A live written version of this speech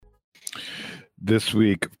This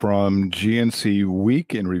week from GNC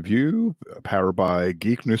Week in Review, powered by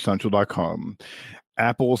GeekNewsCentral.com.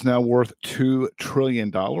 Apple is now worth $2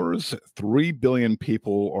 trillion. 3 billion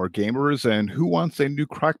people are gamers, and who wants a new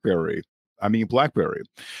BlackBerry?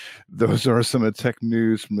 Those are some of the tech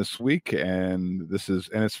news from this week, and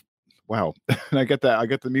it's wow. And I get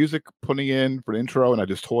the music putting in for the intro, and I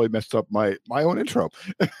just totally messed up my own intro.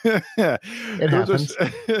 It happens.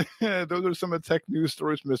 Those are some of the tech news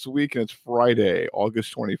stories from this week, and it's Friday,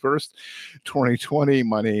 August 21st, 2020.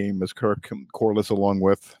 My name is Kirk Corliss, along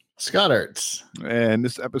with Scott Ertz. And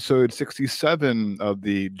this episode 67 of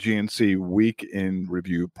the GNC Week in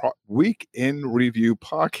Review podcast,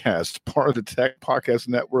 part of the Tech Podcast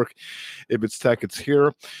Network. If it's tech, it's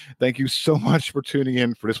here. Thank you so much for tuning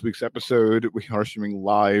in for this week's episode. We are streaming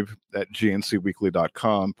live at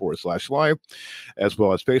gncweekly.com/live, as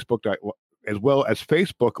well as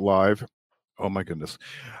Facebook Live. Oh my goodness.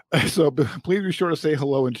 So please be sure to say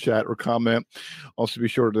hello in chat or comment. Also be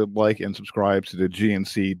sure to like and subscribe to the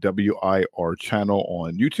GNC WIR channel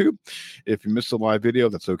on YouTube. If you missed the live video,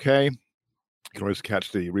 that's okay. You can always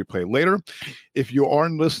catch the replay later. If you are a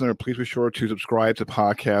listener, please be sure to subscribe to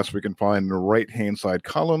podcasts we can find in the right-hand side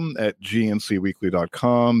column at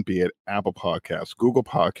gncweekly.com, be it Apple Podcasts, Google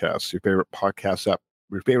Podcasts, your favorite podcast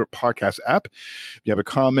app. If you have a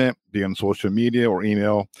comment, be on social media or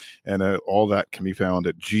email, and all that can be found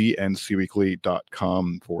at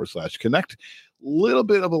gncweekly.com/connect. Little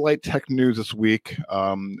bit of a light tech news this week.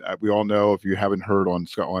 We all know, if you haven't heard on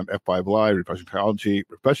F5 Live, refreshing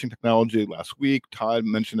technology last week, Todd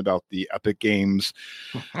mentioned about the Epic Games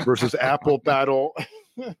versus Apple battle.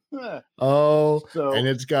 And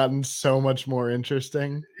it's gotten so much more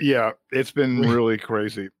interesting. Yeah, it's been really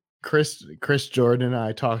crazy. Chris Jordan and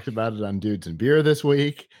I talked about it on Dudes and Beer this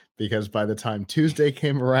week, because by the time Tuesday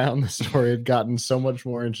came around, the story had gotten so much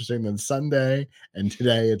more interesting than Sunday, and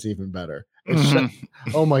today it's even better. It's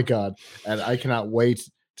oh my God. And I cannot wait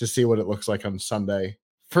to see what it looks like on Sunday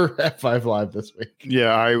for F5 Live this week.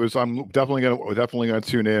 Yeah, I'm definitely gonna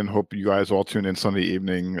tune in. Hope you guys all tune in Sunday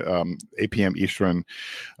evening, 8 p.m. Eastern,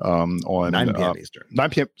 on 9 p.m. Eastern.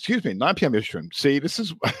 9 p.m. Eastern. See, this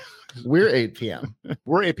is we're 8 p.m.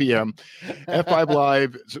 We're 8 p.m. F5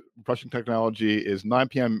 Live Refreshing Technology is 9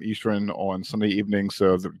 p.m. Eastern on Sunday evening.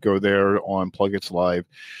 So go there on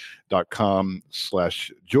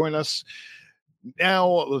plugitslive.com/join us. Now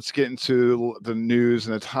let's get into the news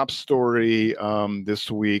and the top story this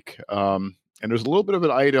week. And there's a little bit of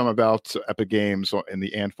an item about Epic Games in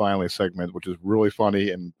the "and finally" segment, which is really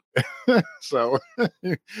funny, and so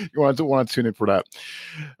you want to tune in for that.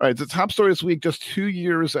 All right, the top story this week: just 2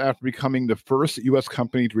 years after becoming the first U.S.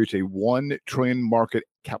 company to reach a $1 trillion market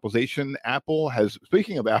capitalization,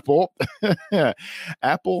 speaking of Apple,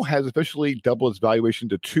 Apple has officially doubled its valuation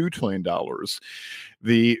to $2 trillion.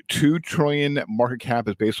 The $2 trillion market cap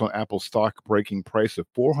is based on Apple's stock-breaking price of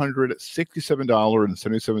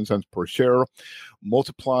 $467.77 per share,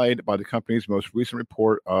 multiplied by the company's most recent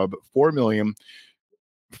report of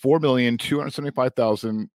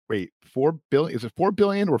 4,275,000. Wait, 4 billion? Is it 4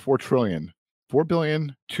 billion or 4 trillion?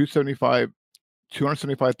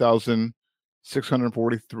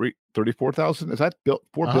 4,275,634,000. Is that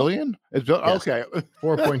 4 billion? It's yes. Okay.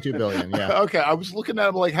 4.2 billion. Yeah. Okay. I was looking at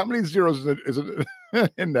it like, how many zeros is it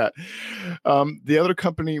in that? The other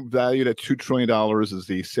company valued at $2 trillion is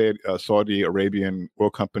the Saudi Arabian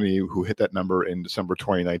oil company, who hit that number in December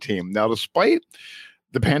 2019. Now, despite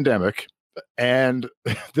the pandemic and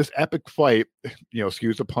this epic fight,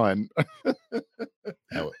 excuse the pun.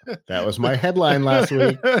 That was my headline last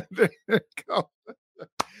week. There you go.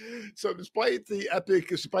 So despite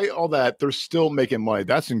all that, they're still making money.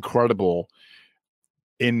 That's incredible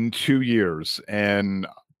in 2 years. And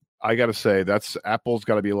I got to say, Apple's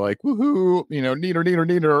got to be like, woohoo,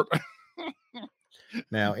 neater.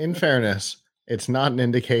 Now, in fairness, it's not an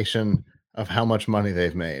indication of how much money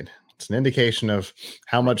they've made. It's an indication of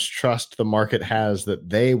how much trust the market has that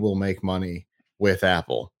they will make money with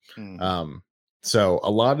Apple. So a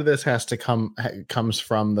lot of this comes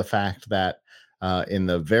from the fact that in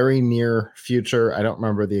the very near future, I don't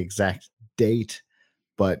remember the exact date,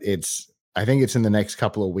 but I think it's in the next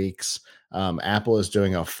couple of weeks. Apple is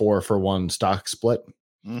doing a 4-for-1 stock split.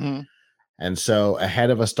 Mm-hmm. And so ahead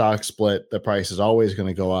of a stock split, the price is always going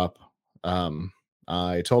to go up.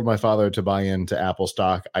 I told my father to buy into Apple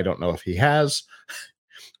stock. I don't know if he has.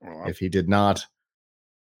 If he did not,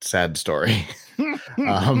 sad story.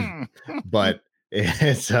 But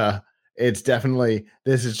it's definitely,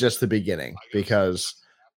 this is just the beginning, because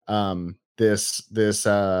this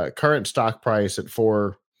current stock price at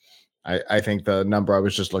I think the number I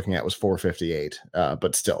was just looking at was 458.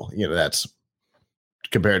 But still, that's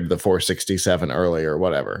compared to the 467 earlier, or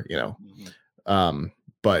whatever,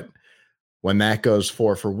 but when that goes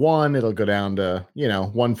 4 for 1, it'll go down to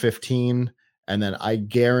 115, and then I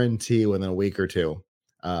guarantee within a week or two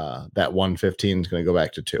that 115 is going to go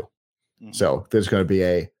back to 2. So there's going to be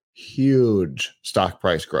a huge stock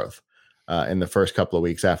price growth in the first couple of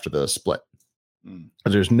weeks after the split.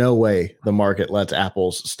 There's no way the market lets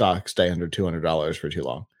Apple's stock stay under $200 for too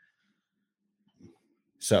long.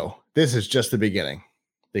 So this is just the beginning,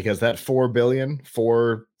 because that 4 billion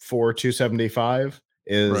for 275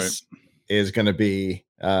 is going to be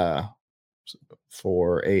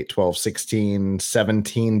 4, 8, 12, 16,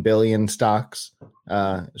 17 billion stocks,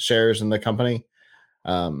 shares in the company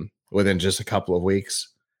within just a couple of weeks.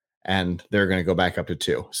 And they're going to go back up to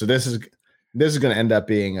 2. So this is going to end up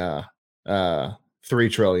being 3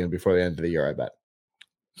 trillion before the end of the year, I bet.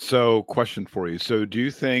 So, question for you. So, do you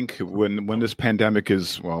think when this pandemic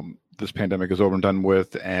is over and done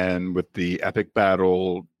with, and with the Epic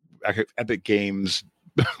Games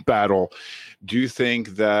battle, do you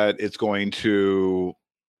think that it's going to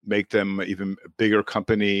make them even a bigger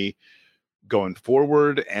company going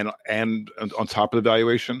forward, and on top of the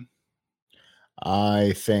valuation?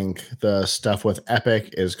 I think the stuff with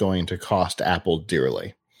Epic is going to cost Apple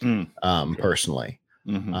dearly. Personally.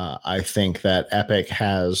 I think that Epic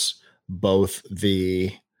has both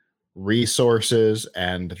the resources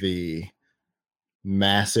and the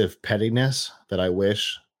massive pettiness that I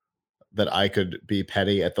wish that I could be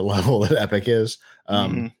petty at the level that Epic is,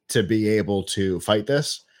 to be able to fight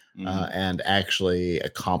this and actually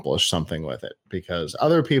accomplish something with it. Because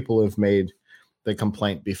other people have made the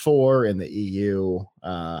complaint before in the EU.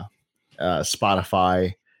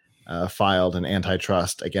 Spotify filed an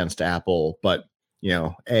antitrust against Apple, but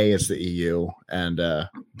A, it's the EU, and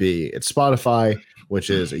B, it's Spotify, which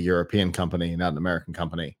is a European company, not an American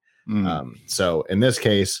company. So in this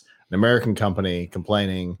case, an American company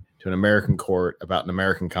complaining to an American court about an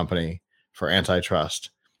American company for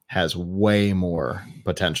antitrust has way more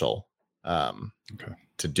potential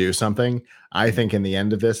to do something. I think in the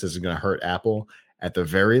end of this is going to hurt Apple. At the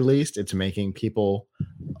very least, it's making people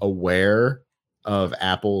aware of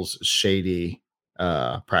Apple's shady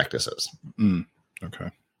practices.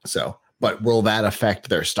 Okay. So, but will that affect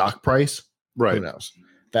their stock price? Right. Who knows?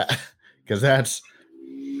 Because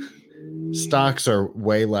stocks are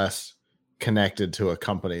way less connected to a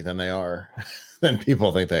company than than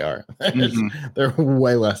people think they are. They're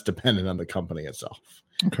way less dependent on the company itself.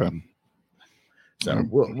 Okay. So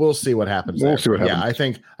we'll see what happens. We'll see what happens. Yeah, I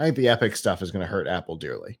think the Epic stuff is going to hurt Apple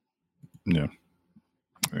dearly. Yeah.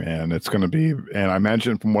 And it's going to be, and I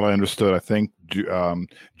imagine from what I understood, I think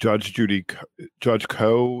Judge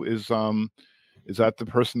Koh is that the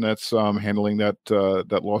person that's handling that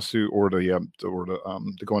lawsuit, or the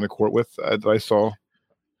going to court with that I saw?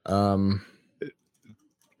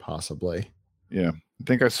 Possibly. Yeah, I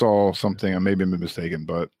think I saw something. I may be mistaken,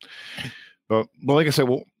 but like I said,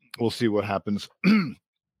 we'll see what happens.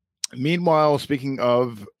 Meanwhile, speaking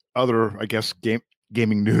of other, I guess,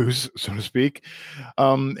 gaming news, so to speak,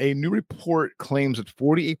 a new report claims that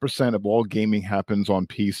 48% of all gaming happens on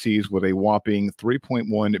PCs, with a whopping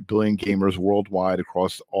 3.1 billion gamers worldwide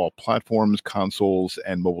across all platforms, consoles,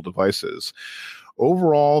 and mobile devices.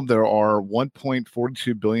 Overall, there are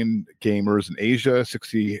 1.42 billion gamers in Asia,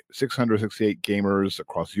 668 gamers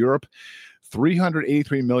across Europe,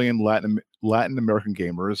 383 million Latin American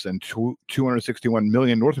gamers, and 261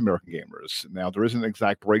 million North American gamers. Now, there isn't an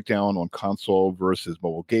exact breakdown on console versus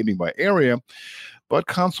mobile gaming by area, but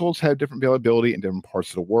consoles have different availability in different parts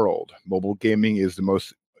of the world. Mobile gaming is the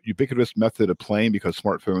most ubiquitous method of playing because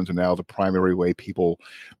smartphones are now the primary way people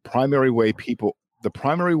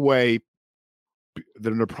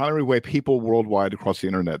worldwide across the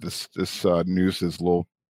internet. This news is a little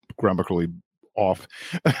grammatically off.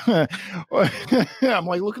 I'm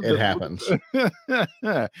like, look at it happens.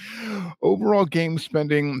 Overall game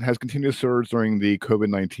spending has continued to surge during the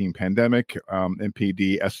COVID-19 pandemic.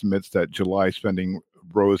 NPD estimates that July spending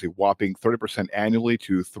rose a whopping 30% annually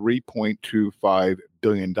to $3.25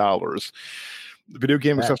 billion. Video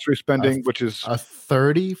game accessory spending, which is a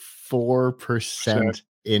 34%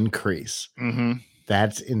 increase.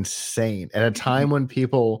 That's insane. At a time when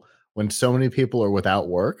so many people are without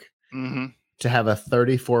work, to have a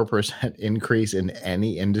 34% increase in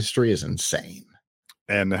any industry is insane.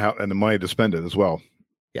 And the money to spend it as well.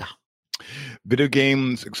 Yeah. Video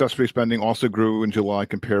games accessory spending also grew in July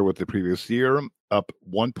compared with the previous year, up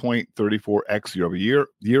 1.34x year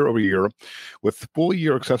over year, with full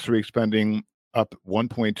year accessory spending up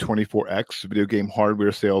 1.24x. Video game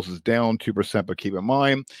hardware sales is down 2%, but keep in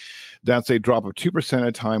mind that's a drop of 2% at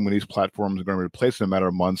a time when these platforms are going to replace in a matter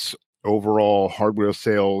of months. Overall, hardware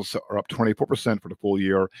sales are up 24% for the full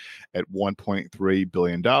year at $1.3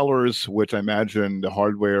 billion, which I imagine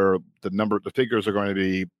the figures are going to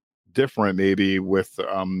be different maybe with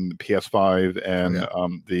PS5 and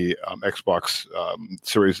the Xbox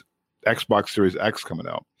Series X coming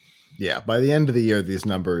out. Yeah, by the end of the year, these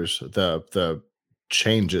numbers, the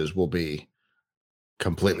changes will be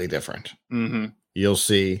completely different. Mm-hmm. You'll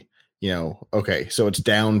see, okay, so it's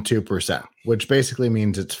down 2%, which basically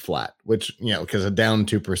means it's flat, which, because a down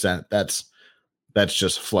 2%, that's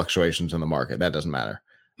just fluctuations in the market. That doesn't matter.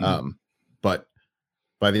 Mm-hmm. But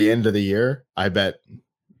by the end of the year, I bet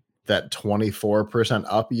that 24%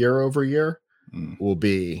 up year over year will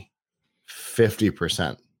be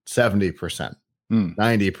 50%, 70%.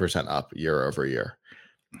 90% up year over year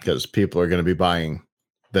because people are going to be buying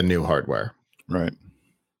the new hardware. Right.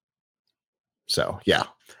 So, yeah.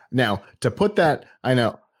 Now, to put that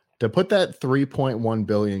 3.1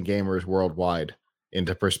 billion gamers worldwide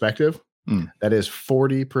into perspective, that is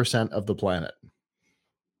 40% of the planet.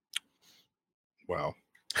 Wow.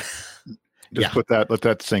 Let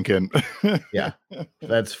that sink in. Yeah.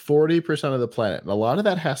 That's 40% of the planet. And a lot of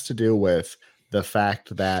that has to do with the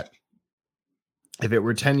fact that if it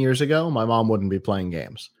were 10 years ago, my mom wouldn't be playing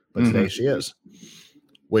games, but today she is,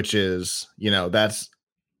 which is, that's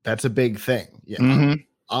a big thing. Yeah.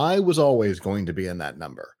 I was always going to be in that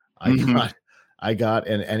number. I got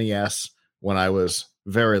an NES when I was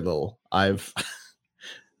very little. My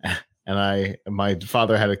father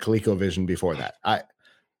had a ColecoVision before that.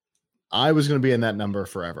 I was going to be in that number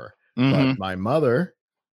forever, but my mother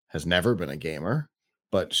has never been a gamer,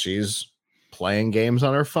 but she's playing games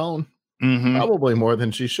on her phone. Probably more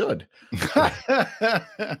than she should,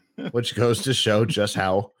 which goes to show just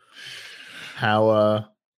how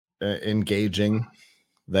engaging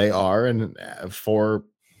they are, and for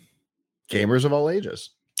gamers of all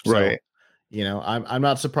ages. So, right. I'm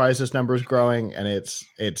not surprised this number is growing, and it's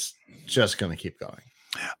just going to keep going.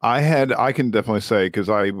 I can definitely say, because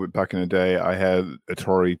back in the day, I had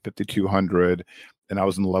Atari 5200. And I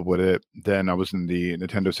was in love with it. Then I was in the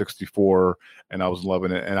Nintendo 64, and I was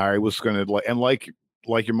loving it. And I was gonna like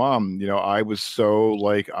your mom, I was so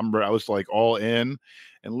I was all in.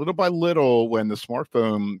 And little by little, when the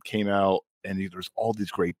smartphone came out, and there's all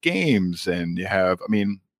these great games, and you have,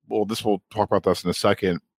 we'll talk about this in a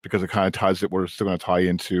second because it kind of ties it. We're still going to tie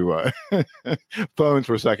into phones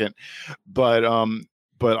for a second, but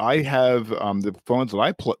I have the phones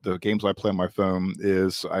that the games I play on my phone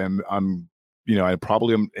is I'm I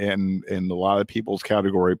probably am in a lot of people's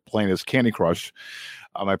category playing as Candy Crush.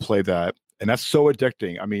 I play that, and that's so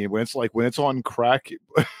addicting. When it's on crack,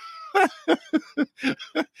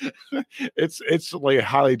 it's like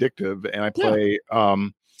highly addictive. And I play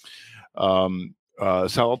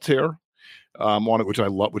Solitaire on it, which I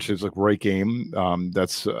love, which is a great game.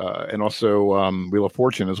 That's and also Wheel of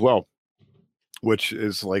Fortune as well, which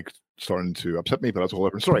is starting to upset me, but that's a whole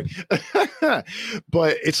different story.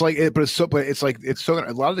 But it's so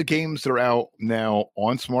a lot of the games that are out now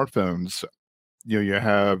on smartphones, you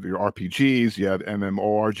have your RPGs, you have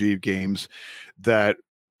MMORPG games that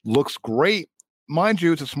looks great. Mind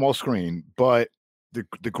you, it's a small screen, but the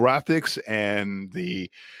graphics and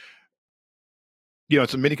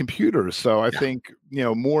it's a mini computer. So I think,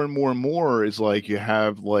 more and more and more is you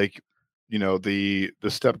have the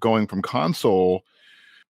step going from console.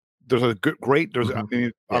 There's a great.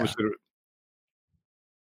 Obviously.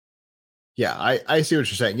 Yeah, I see what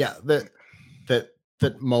you're saying. Yeah,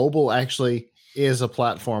 that mobile actually is a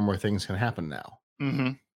platform where things can happen now.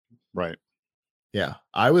 Right. Yeah,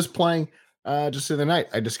 I was playing just the other night.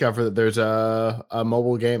 I discovered that there's a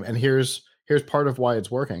mobile game, and here's part of why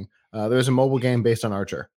it's working. There's a mobile game based on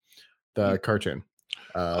Archer, the cartoon.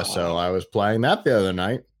 So I was playing that the other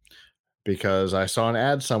night because I saw an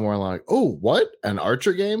ad somewhere like, oh, what? An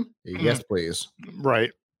Archer game? Yes, please.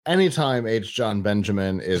 Right. Anytime H. John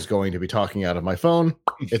Benjamin is going to be talking out of my phone,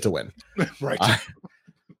 it's a win. Right.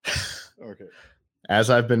 Okay.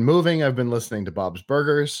 As I've been moving, I've been listening to Bob's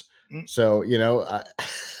Burgers. So,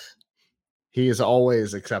 he is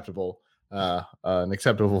always acceptable, an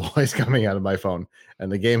acceptable voice coming out of my phone.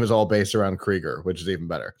 And the game is all based around Krieger, which is even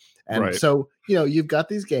better. And so, you've got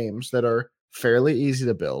these games that are fairly easy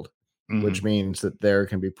to build, which means that there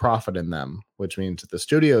can be profit in them, which means that the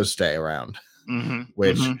studios stay around,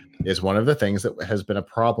 which is one of the things that has been a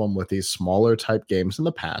problem with these smaller type games in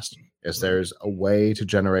the past, is there's a way to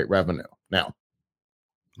generate revenue. Now,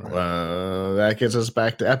 that gets us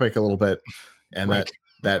back to Epic a little bit, and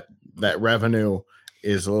that that revenue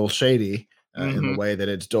is a little shady in the way that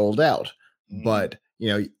it's doled out. But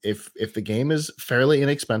if the game is fairly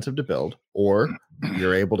inexpensive to build, or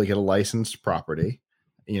you're able to get a licensed property,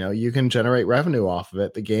 you can generate revenue off of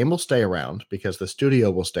it. The game will stay around because the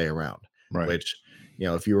studio will stay around. Right. Which,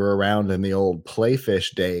 if you were around in the old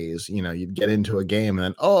Playfish days, you'd get into a game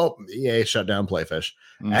and then, EA shut down Playfish.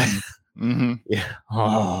 Yeah.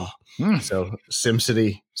 Oh. So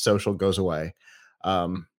SimCity Social goes away.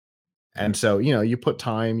 And so, you put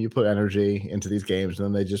time, you put energy into these games, and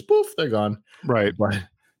then they just poof, they're gone. Right.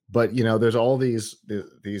 But there's all these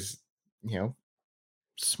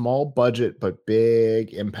small budget but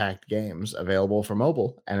big impact games available for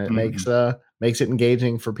mobile, and it makes it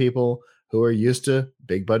engaging for people who are used to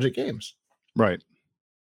big budget games. Right.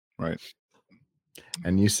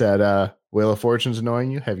 And you said Wheel of Fortune's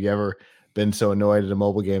annoying you. Have you ever been so annoyed at a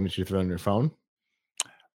mobile game that you throw on your phone?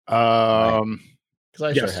 Because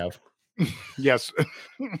I sure have. Yes.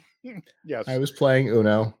 Yes. I was playing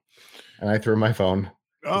Uno and I threw my phone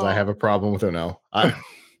because I have a problem with Uno. It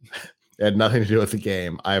had nothing to do with the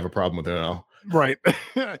game. I have a problem with Uno. Right.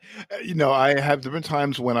 I have different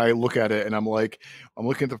times when I look at it and I'm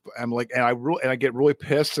looking at and I get really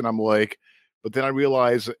pissed, and I'm like, but then I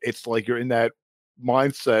realize it's like you're in that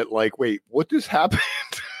mindset, like, wait, what just happened?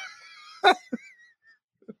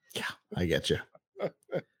 Yeah, I get you.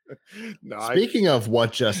 No, Speaking of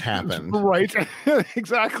what just happened. Right.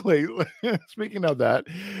 Exactly. Speaking of that,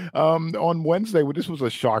 on Wednesday, this was a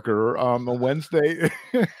shocker. On Wednesday,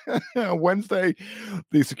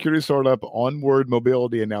 the security startup Onward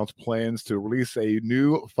Mobility announced plans to release a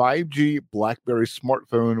new 5G BlackBerry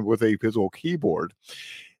smartphone with a physical keyboard.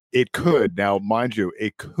 It could, now mind you,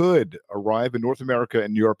 it could arrive in North America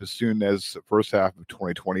and Europe as soon as the first half of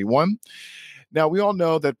 2021. Now, we all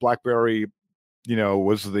know that BlackBerry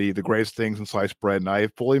was the greatest thing since sliced bread. And I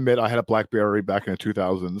fully admit I had a BlackBerry back in the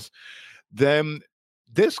 2000s. Then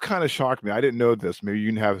this kind of shocked me. I didn't know this. Maybe you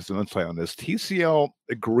can have some insight on this. TCL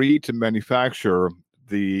agreed to manufacture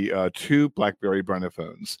the two BlackBerry branded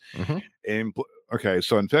phones.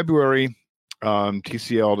 So in February,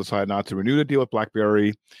 TCL decided not to renew the deal with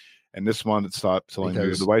BlackBerry. And this month it stopped selling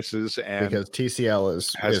new devices. And because TCL is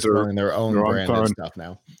selling their own branded stuff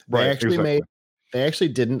now. They actually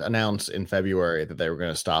didn't announce in February that they were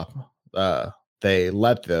going to stop. They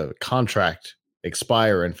let the contract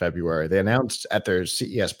expire in February. They announced at their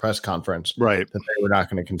CES press conference that they were not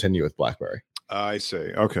going to continue with BlackBerry. I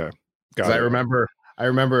see. Okay. I remember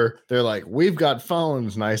they're like, we've got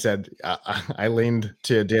phones. And I said, I leaned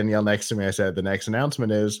to Danielle next to me. I said, the next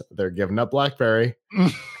announcement is they're giving up BlackBerry.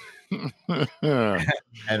 And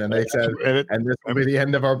then they said, and this will be the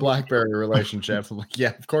end of our BlackBerry relationship. I'm like,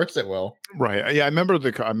 yeah, of course it will. Right. Yeah, I remember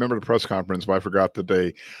the press conference, but I forgot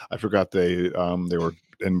they were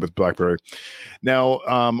in with BlackBerry. Now,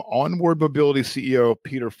 Onward Mobility CEO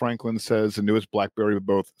Peter Franklin says the newest BlackBerry is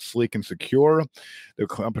both sleek and secure. The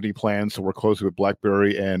company plans to work closely with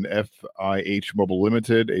BlackBerry and FIH Mobile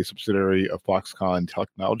Limited, a subsidiary of Foxconn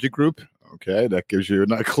Technology Group. Okay, that gives you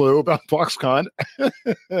a clue about Foxconn.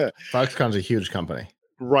 Foxconn's a huge company,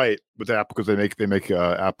 right? With Apple, because they make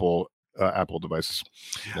Apple devices.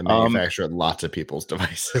 They manufacture lots of people's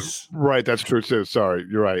devices. Right, that's true too. Sorry,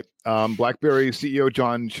 you're right. BlackBerry CEO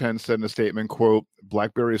John Chen said in a statement, "quote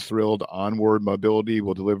BlackBerry is thrilled. Onward Mobility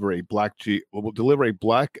will deliver a BlackBerry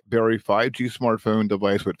 5G smartphone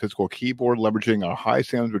device with physical keyboard, leveraging a high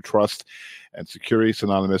standard of trust and security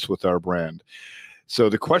synonymous with our brand." So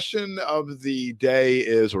the question of the day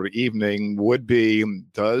is, or the evening would be,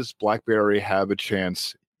 does BlackBerry have a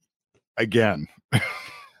chance again?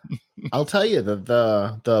 I'll tell you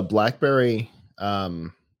the BlackBerry.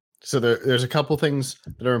 So there's a couple things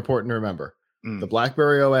that are important to remember. The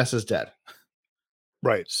BlackBerry OS is dead.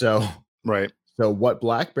 Right. So what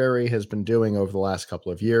BlackBerry has been doing over the last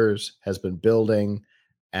couple of years has been building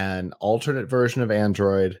an alternate version of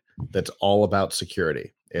Android that's all about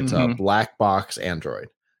security. It's a black box Android,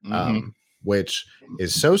 which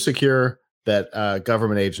is so secure that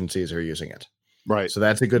government agencies are using it. Right. So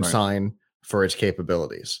that's a good sign for its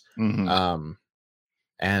capabilities. And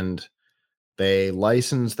they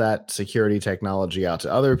license that security technology out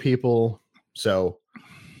to other people. So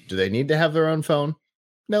do they need to have their own phone?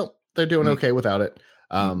 No, they're doing okay without it.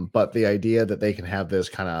 But the idea that they can have this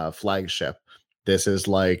kind of flagship, this is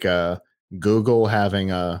like Google having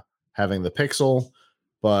the Pixel,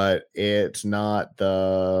 but it's not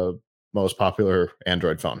the most popular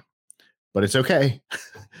Android phone. But it's okay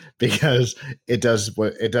because it does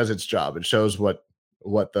its job. It shows what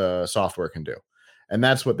the software can do. And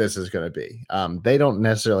that's what this is going to be. They don't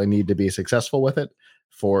necessarily need to be successful with it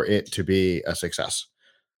for it to be a success.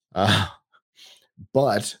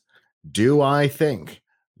 But do I think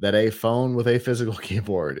that a phone with a physical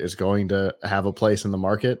keyboard is going to have a place in the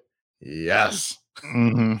market? Yes,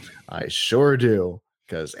 I sure do.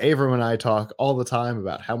 Because Avram and I talk all the time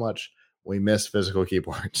about how much we miss physical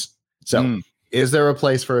keyboards. So, is there a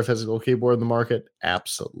place for a physical keyboard in the market?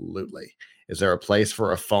 Absolutely. Is there a place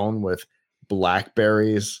for a phone with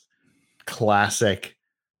BlackBerry's classic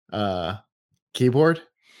keyboard?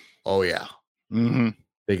 Oh, yeah.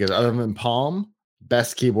 Because other than Palm,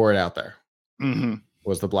 best keyboard out there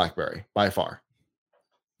was the BlackBerry by far.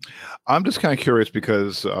 I'm just kind of curious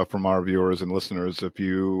because from our viewers and listeners, if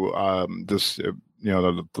you the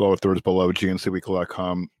lower third is below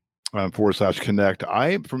gncweekly.com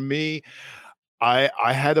 /connect.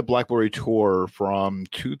 I had a BlackBerry Tour from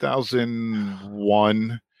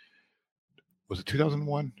 2001. Was it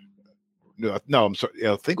 2001? No, I'm sorry.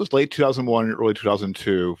 Yeah, I think it was late 2001, early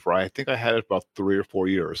 2002. I think I had it about 3 or 4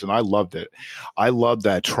 years, and I loved it. I loved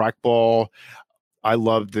that trackball. I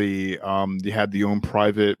loved you had the own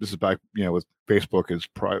private. This is back, with Facebook as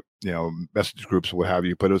private, message groups and what have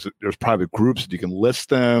you. But there's private groups that you can list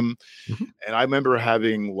them. And I remember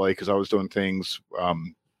having because I was doing things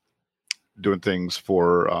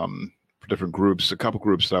for different groups, a couple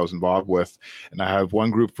groups that I was involved with, and I have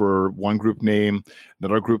one group for one group name,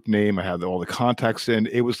 another group name. I had all the contacts in.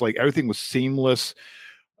 It was like everything was seamless.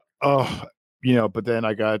 But then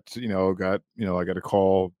I got a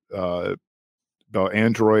call about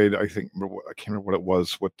Android. I can't remember what it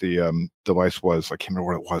was, what the device was. I can't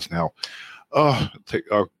remember what it was now. I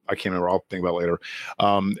can't remember. I'll think about it later.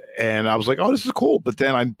 And I was like, oh, this is cool. But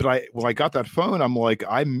then when I got that phone, I'm like,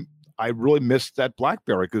 I really missed that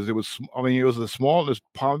BlackBerry because it was the small, this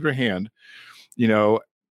palm of your hand, it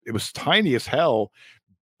was tiny as hell,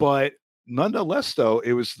 but nonetheless, though,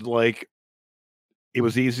 it was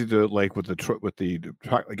easy to with the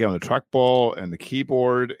trackball and the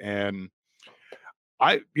keyboard. And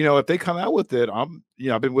if they come out with it, I've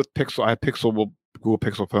been with Pixel. I have Google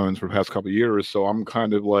Pixel phones for the past couple of years. So I'm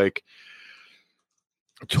kind of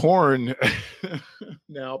torn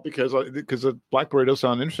now because the BlackBerry does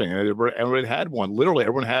sound interesting, and everyone had one. Literally,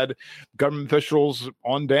 everyone had government officials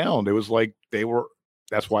on down. It was like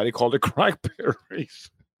that's why they called it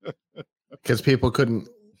crackberries, because people couldn't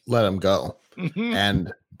let them go,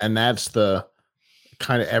 and that's the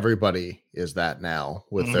kind of everybody is that now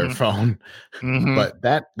with their phone, but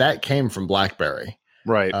that came from BlackBerry,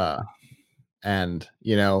 right? And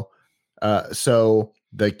so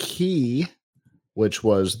the key, which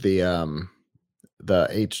was the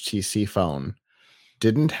HTC phone,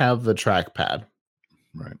 didn't have the trackpad,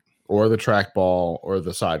 right, or the trackball or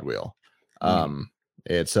the side wheel.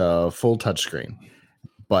 It's a full touchscreen,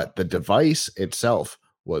 but the device itself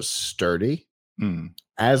was sturdy,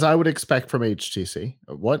 as I would expect from HTC.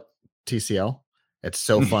 What, TCL? It's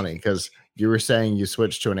so funny because you were saying you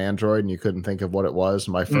switched to an Android and you couldn't think of what it was.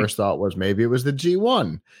 My first thought was maybe it was the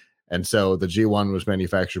G1. And so the G1 was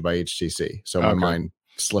manufactured by HTC. So my mind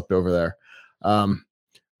slipped over there.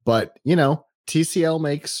 But, TCL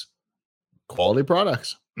makes quality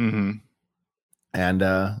products. And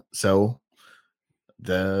so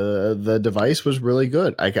the device was really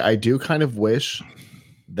good. I do kind of wish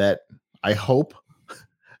that, I hope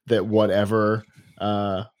that whatever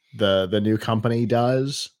the new company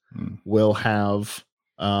does will have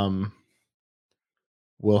a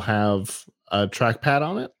trackpad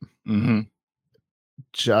on it.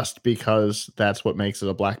 Just because that's what makes it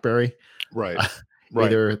a BlackBerry. Right.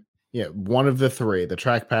 Either one of the three, the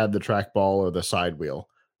trackpad, the trackball, or the side wheel.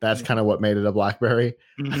 That's kind of what made it a BlackBerry.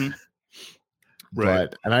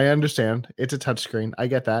 Right. And I understand it's a touchscreen. I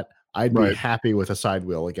get that. I'd be happy with a side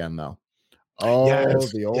wheel again, though. Oh,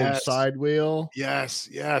 yes, the old side wheel. Yes.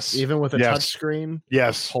 Even with a touchscreen.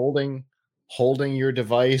 Yes. Holding your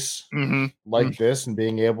device like this and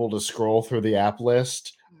being able to scroll through the app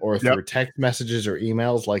list or through text messages or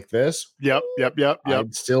emails like this. Yep.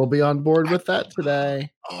 I'd still be on board with that today.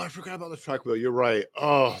 Oh, I forgot about the track wheel. You're right.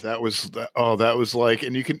 Oh, that was like,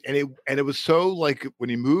 and it was so like when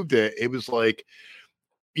you moved it, it was like,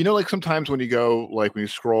 like sometimes when you go, like when you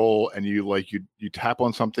scroll and you tap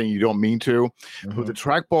on something you don't mean to, with the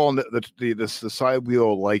trackball and the side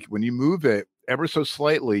wheel, like when you move it ever so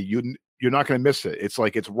slightly, you're not going to miss it. It's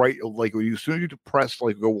like it's right, like when as soon as you press,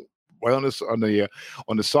 like go right on the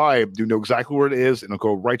side, you know exactly where it is, and it'll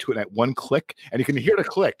go right to it at one click, and you can hear the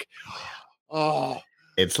click. Oh,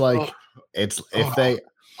 it's like if they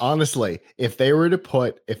honestly, if they were to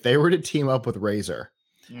team up with Razer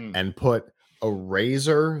and put a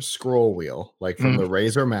Razer scroll wheel, like from the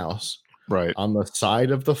Razer mouse, right, on the side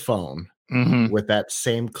of the phone with that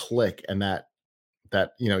same click and that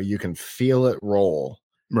that, you can feel it roll.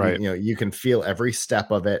 Right. You can feel every step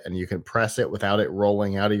of it, and you can press it without it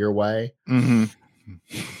rolling out of your way.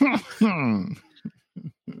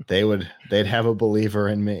 They'd have a believer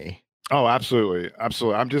in me. Oh, absolutely.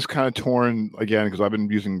 Absolutely. I'm just kind of torn again because I've been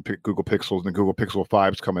using Google Pixels, and the Google Pixel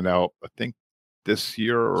 5 is coming out, I think, this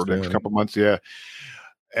year or next couple months. Yeah.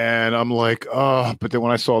 And I'm like, oh, but then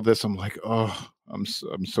when I saw this, I'm like, oh, I'm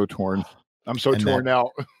so torn. I'm so torn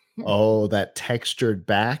out. Oh, that textured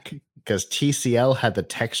back, because TCL had the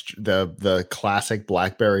texture, the classic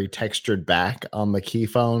BlackBerry textured back on the key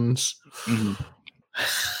phones.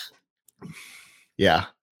 Yeah.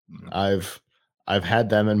 I've had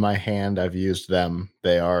them in my hand. I've used them.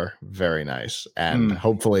 They are very nice. And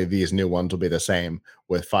hopefully these new ones will be the same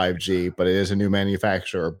with 5G, but it is a new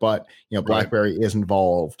manufacturer. But, BlackBerry is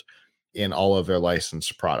involved in all of their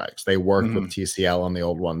licensed products. They worked with TCL on the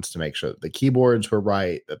old ones to make sure that the keyboards were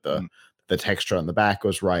right, that the texture on the back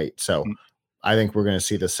was right. So I think we're going to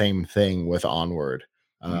see the same thing with Onward,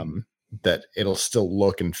 that it'll still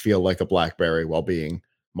look and feel like a BlackBerry while being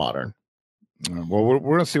modern. Well, we're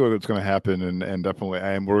going to see what's going to happen, and definitely,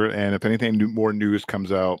 and if anything, more news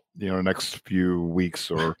comes out, the next few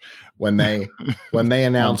weeks, or when they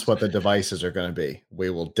announce what the devices are going to be,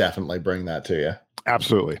 we will definitely bring that to you.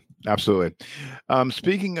 Absolutely.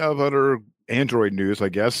 Speaking of other Android news, I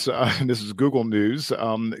guess this is Google news.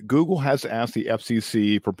 Google has asked the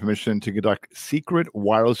FCC for permission to conduct secret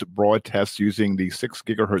wireless broad tests using the 6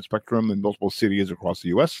 gigahertz spectrum in multiple cities across the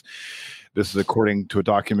U.S. This is according to a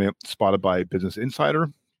document spotted by Business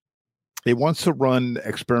Insider. It wants to run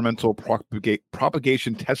experimental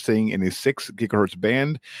propagation testing in a 6 gigahertz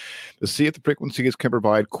band to see if the frequencies can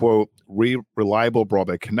provide, quote, reliable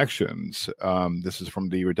broadband connections. This is from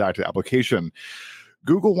the redacted application.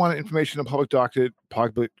 Google wanted information in public document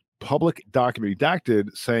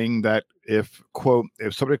redacted, saying that if, quote,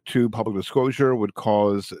 if subject to public disclosure would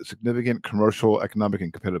cause significant commercial, economic,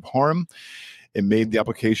 and competitive harm. It made the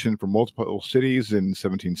application for multiple cities in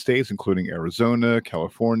 17 states, including Arizona,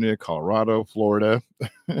 California, Colorado, Florida,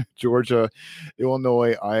 Georgia,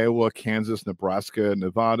 Illinois, Iowa, Kansas, Nebraska,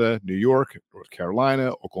 Nevada, New York, North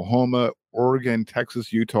Carolina, Oklahoma, Oregon,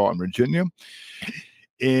 Texas, Utah, and Virginia.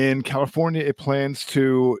 In California, it plans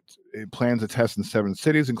to test in 7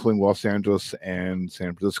 cities, including Los Angeles and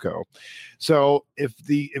San Francisco. So if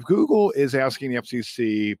Google is asking the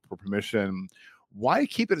FCC for permission, why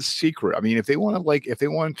keep it a secret? I mean, if they want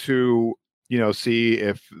to, see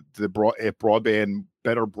if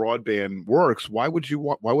better broadband works, why would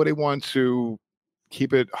they want to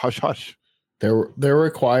keep it hush hush? They're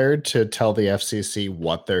required to tell the FCC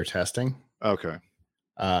what they're testing. Okay.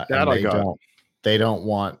 They don't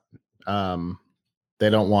want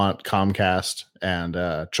Comcast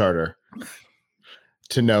and Charter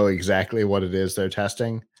to know exactly what it is they're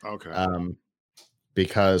testing. Okay.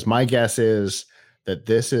 Because my guess is that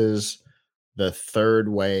this is the third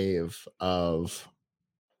wave of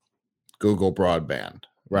Google broadband,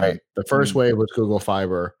 right? The first wave was Google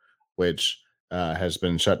Fiber, which has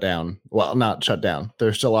been shut down. Well, not shut down.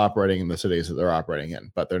 They're still operating in the cities that they're operating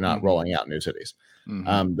in, but they're not rolling out new cities.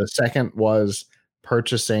 The second was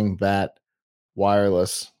purchasing that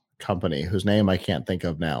wireless company whose name I can't think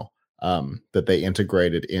of now, that they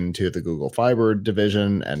integrated into the Google Fiber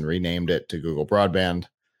division and renamed it to Google Broadband.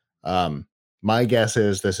 My guess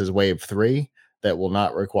is this is wave 3 that will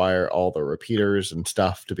not require all the repeaters and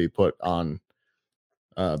stuff to be put on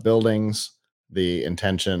buildings. The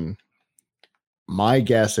intention, my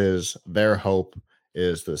guess is their hope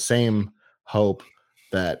is the same hope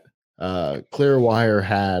that Clearwire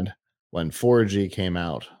had when 4G came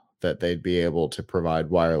out, that they'd be able to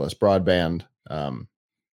provide wireless broadband.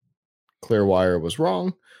 Clearwire was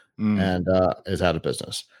wrong and is out of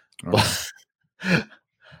business. Okay.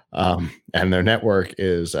 And their network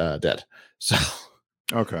is dead. So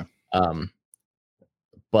okay.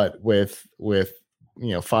 But with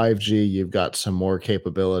 5G, you've got some more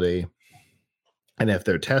capability. And if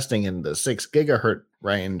they're testing in the 6 gigahertz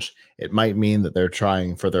range, it might mean that they're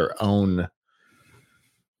trying for their own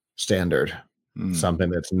standard, something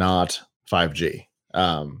that's not 5G.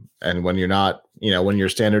 And when you're not, when your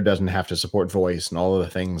standard doesn't have to support voice and all of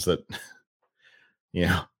the things that,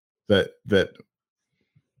 that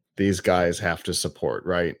these guys have to support,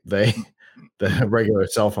 right? The regular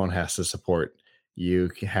cell phone has to support.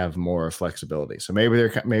 You have more flexibility. So maybe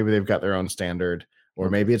they've got their own standard,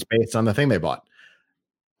 or maybe it's based on the thing they bought.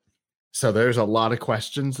 So there's a lot of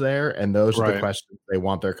questions there, and those are the questions they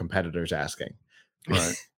want their competitors asking.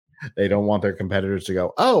 Right. They don't want their competitors to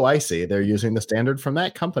go, oh, I see, they're using the standard from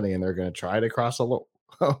that company, and they're going to try it across a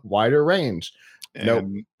wider range. Nope.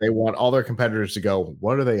 And They want all their competitors to go,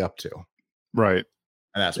 what are they up to? right.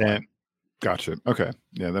 And that's why. And gotcha. Okay.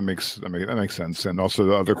 Yeah, that makes sense. And also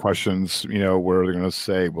the other questions, where they're going to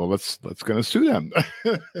say, well, let's going to sue them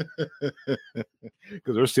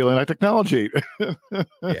because they're stealing our technology.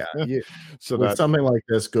 Yeah. So with that something like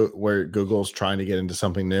this, where Google's trying to get into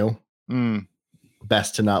something new,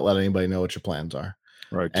 best to not let anybody know what your plans are.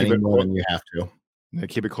 Right. Any more than you have to. Yeah,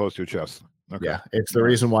 keep it close to your chest. Okay. Yeah. It's the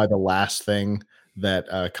reason why the last thing that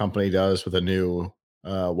a company does with a new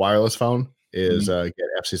wireless phone is get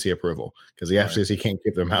FCC approval, because the FCC can't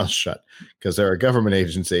keep their mouths shut because they're a government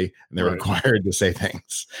agency and they're required to say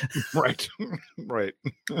things. Right. Right.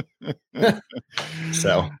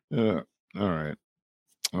 So, all right.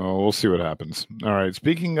 Oh, we'll see what happens. All right.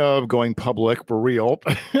 Speaking of going public for real,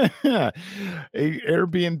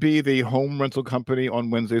 Airbnb, the home rental company, on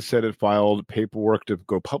Wednesday said it filed paperwork to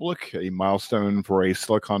go public, a milestone for a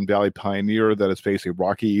Silicon Valley pioneer that has faced a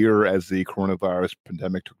rocky year as the coronavirus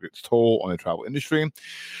pandemic took its toll on the travel industry.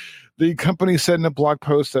 The company said in a blog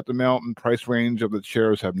post that the amount and price range of the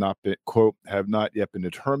shares have not been, quote, have not yet been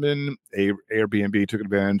determined. Airbnb took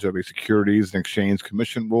advantage of a Securities and Exchange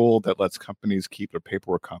Commission rule that lets companies keep their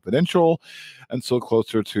paperwork confidential until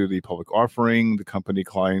closer to the public offering. The company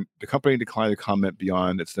declined to comment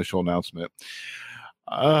beyond its initial announcement.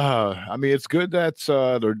 I mean, it's good that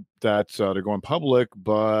they're going public,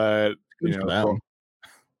 but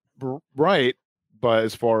right. But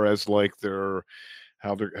as far as like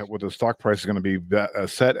what the stock price is going to be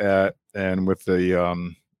set at, and with this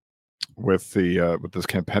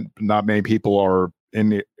campaign, not many people are in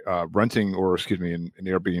the renting, or excuse me, in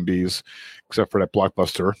Airbnbs, except for that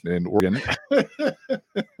Blockbuster in Oregon.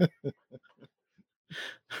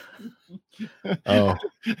 Oh,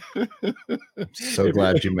 so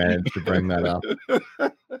glad you managed to bring that up.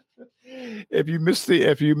 If you missed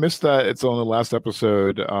that, it's on the last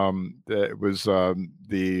episode. It was where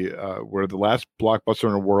the last Blockbuster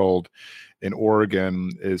in the world in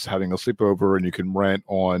Oregon is having a sleepover, and you can rent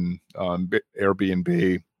on Airbnb.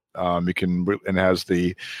 You can, and has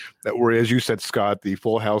where, as you said, Scott, the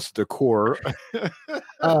Full House decor.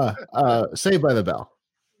 Saved by the Bell.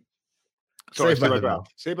 Sorry, Saved by the Bell.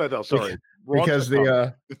 Saved by the Bell. Sorry, because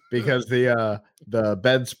the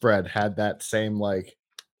bedspread had that same like.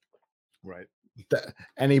 Right.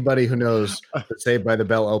 Anybody who knows the Saved by the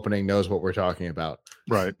Bell opening knows what we're talking about.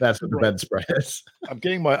 Right. That's what the bedspread is. I'm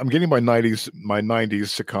getting my 90s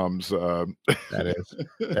sitcoms.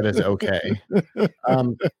 That is okay.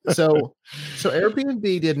 So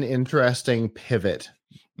Airbnb did an interesting pivot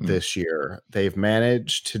this year. They've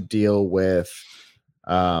managed to deal with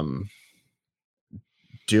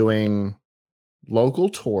doing local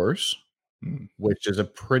tours, which is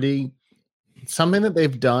something that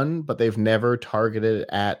they've done, but they've never targeted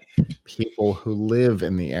at people who live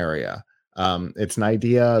in the area. It's an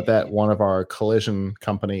idea that one of our collision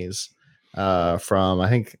companies from, I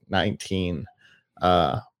think, 19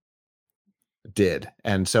 did.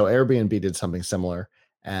 And so Airbnb did something similar.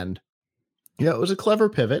 And, it was a clever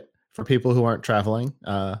pivot for people who aren't traveling,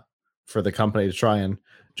 for the company to try and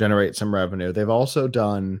generate some revenue. They've also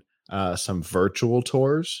done some virtual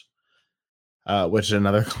tours, which is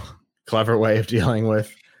another clever way of dealing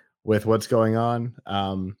with what's going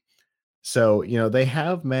on. So, they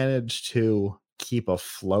have managed to keep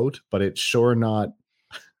afloat, but it's sure not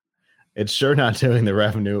doing the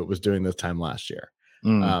revenue it was doing this time last year.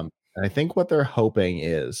 And I think what they're hoping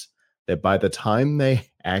is that by the time they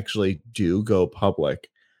actually do go public,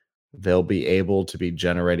 they'll be able to be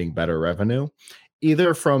generating better revenue,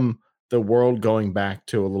 either from the world going back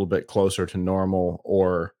to a little bit closer to normal,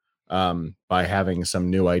 or by having some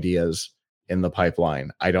new ideas in the pipeline.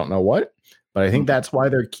 I don't know what, but I think that's why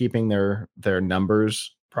they're keeping their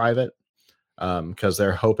numbers private, because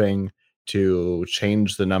they're hoping to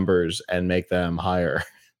change the numbers and make them higher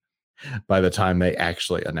by the time they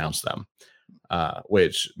actually announce them,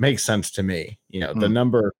 which makes sense to me.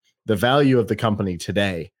 The value of the company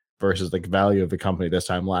today versus the value of the company this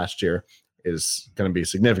time last year is going to be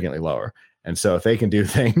significantly lower. And so if they can do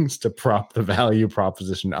things to prop the value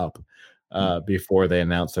proposition up before they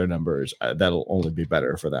announce their numbers, that'll only be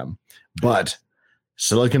better for them. But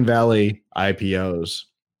Silicon Valley IPOs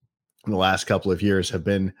in the last couple of years have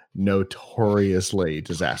been notoriously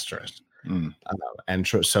disastrous.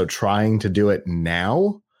 So trying to do it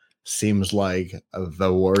now seems like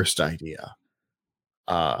the worst idea.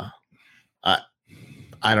 I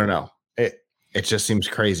don't know. It just seems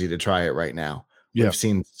crazy to try it right now. Yeah. We've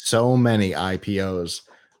seen so many IPOs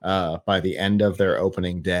by the end of their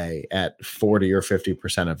opening day at 40 or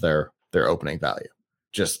 50% of their opening value,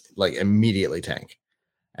 just like immediately tank.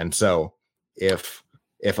 And so if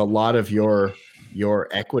a lot of your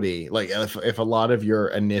equity, like if a lot of your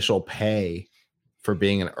initial pay for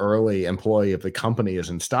being an early employee of the company is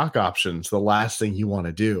in stock options, the last thing you want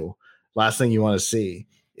to see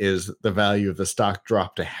is the value of the stock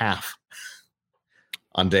drop to half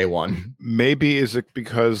on day one. Maybe is it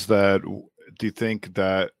because that, do you think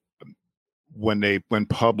that when they went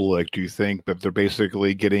public, do you think that they're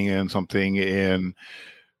basically getting in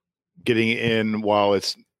while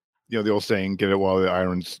it's, the old saying, get it while the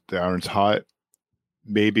iron's hot?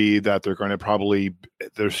 Maybe that they're going to probably,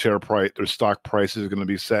 their stock price is going to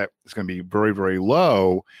be set, it's going to be very, very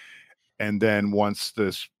low. And then once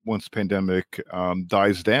the pandemic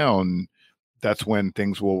dies down, that's when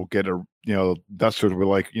things will get investors will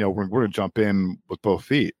like, we're going to jump in with both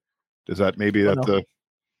feet. Does that maybe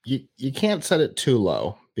you can't set it too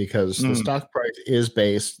low, because the stock price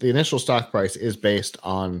the initial stock price is based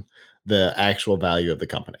on the actual value of the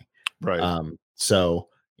company. Right. So,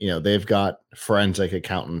 they've got forensic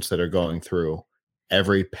accountants that are going through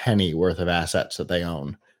every penny worth of assets that they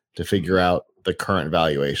own to figure out the current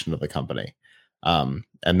valuation of the company. And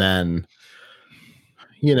then,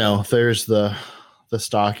 there's the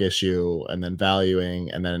stock issue, and then valuing,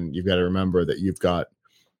 and then you've got to remember that you've got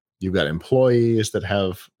employees that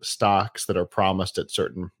have stocks that are promised at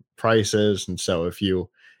certain prices. And so if you're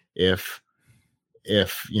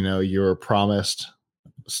promised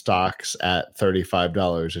stocks at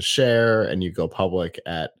 $35 a share and you go public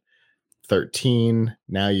at 13,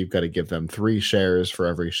 now you've got to give them 3 shares for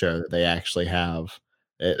every share that they actually have.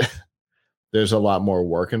 There's a lot more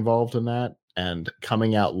work involved in that, and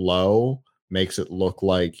coming out low makes it look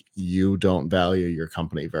like you don't value your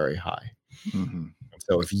company very high. Mm-hmm.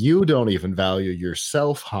 So if you don't even value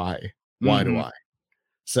yourself high, why do I?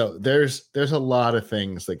 So there's a lot of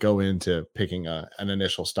things that go into picking an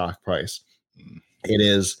initial stock price. It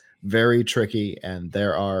is very tricky, and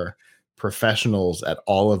there are professionals at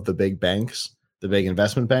all of the big banks, the big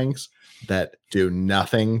investment banks, that do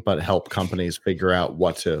nothing but help companies figure out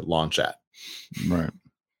what to launch at. Right.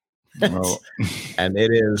 Well, and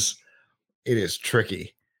it is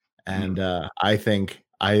tricky. And I think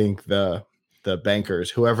the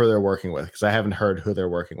bankers, whoever they're working with, because I haven't heard who they're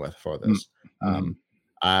working with for this.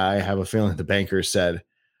 I have a feeling the bankers said,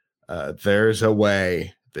 there's a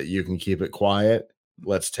way that you can keep it quiet.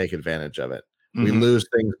 Let's take advantage of it. We lose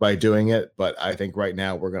things by doing it, but I think right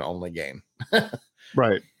now we're going to only gain.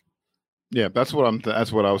 Right. Yeah, that's what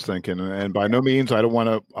I was thinking. And by no means, I don't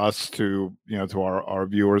want us to, to our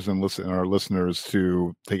viewers and our listeners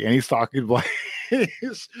to take any stock advice.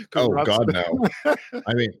 Oh God, no.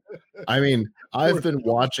 I mean, I've been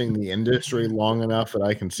watching the industry long enough that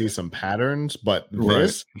I can see some patterns, but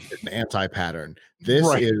this is an anti-pattern. This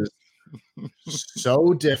is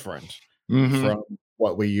so different from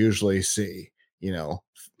what we usually see,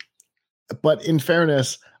 But in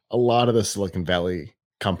fairness, a lot of the Silicon Valley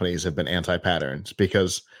companies have been anti-patterns,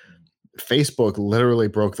 because Facebook literally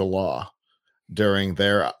broke the law during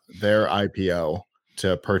their IPO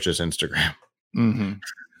to purchase Instagram.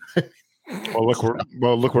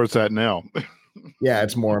 Look where it's at now. Yeah,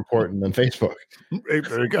 it's more important than Facebook.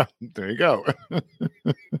 There you go.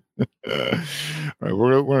 All right,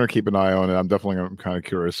 we're going to keep an eye on it. I'm kind of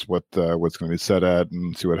curious what's going to be set at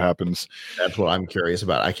and see what happens. That's what I'm curious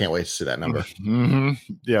about. I can't wait to see that number.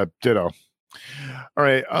 Yeah, ditto. All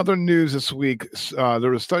right, other news this week.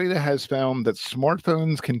 There was a study that has found that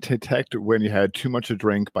smartphones can detect when you had too much to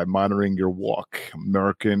drink by monitoring your walk.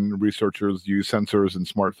 American researchers use sensors in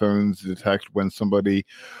smartphones to detect when somebody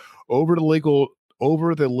over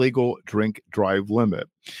the legal drink drive limit.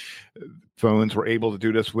 Phones were able to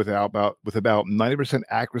do this with about 90%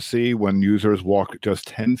 accuracy when users walked just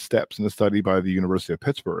 10 steps in the study by the University of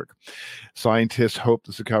Pittsburgh. Scientists hope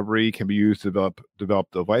this discovery can be used to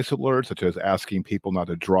develop device alerts, such as asking people not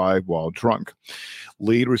to drive while drunk.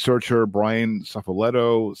 Lead researcher Brian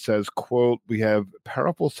Saffoletto says, quote, "We have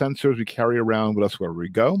powerful sensors we carry around with us wherever we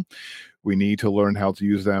go. We need to learn how to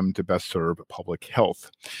use them to best serve public health."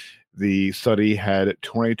 The study had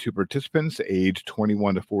 22 participants aged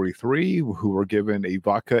 21 to 43 who were given a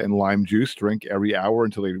vodka and lime juice drink every hour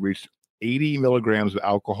until they reached 80 milligrams of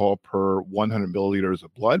alcohol per 100 milliliters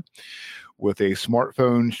of blood. With a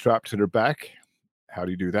smartphone strapped to their back How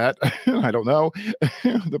do you do that? I don't know.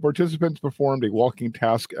 The participants performed a walking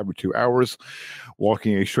task every 2 hours,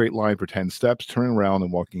 walking a straight line for 10 steps, turning around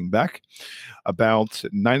and walking back. About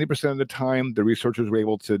 90% of the time, the researchers were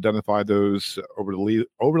able to identify those over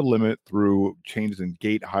the limit through changes in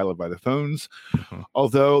gait highlighted by the phones. Mhm.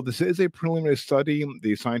 Although this is a preliminary study,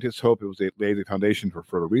 the scientists hope it was laid the foundation for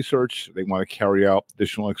further research. They want to carry out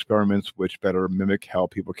additional experiments which better mimic how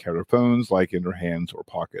people carry their phones, like in their hands or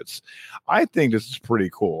pockets. I think this is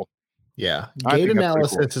pretty cool. Yeah. I Gait think that's pretty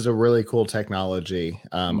analysis is a really cool technology.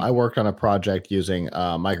 I worked on a project using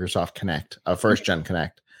Microsoft Connect, first gen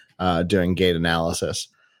Connect, doing gait analysis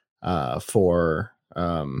for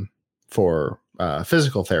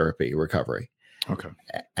physical therapy recovery. Okay.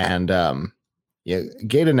 And yeah,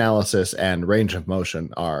 gait analysis and range of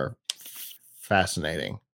motion are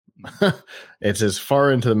fascinating. It's as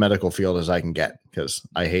far into the medical field as I can get because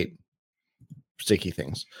I hate sticky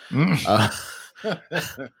things.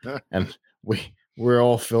 And we're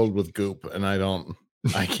all filled with goop, and I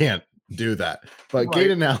can't do that. But Right.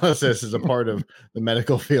 gait analysis is a part of the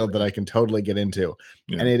medical field that I can totally get into,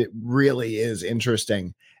 Yeah. and it really is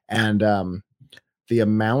interesting. And the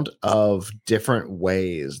amount of different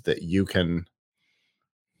ways that you can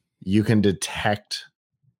detect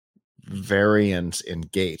variance in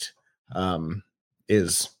gait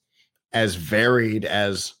is as varied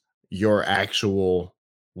as your actual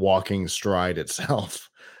walking stride itself.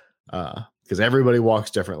 Because everybody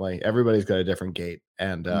walks differently. Everybody's got a different gait.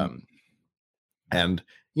 And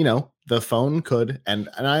you know, the phone could, and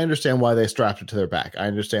I understand why they strapped it to their back. I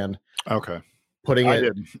understand Okay. putting I it.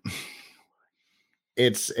 didn't.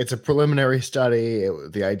 It's a preliminary study.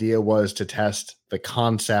 The idea was to test the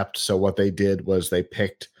concept. So what they did was they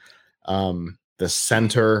picked the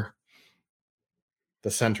center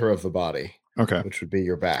of the body, Okay. which would be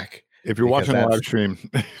your back. If you're Because watching a that's- live stream,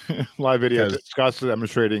 live video, because- Scott's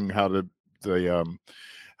demonstrating how it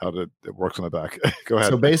works on the back. Go ahead.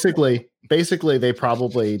 So basically, they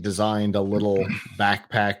probably designed a little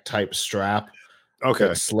backpack type strap Okay.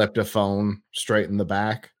 that slipped a phone straight in the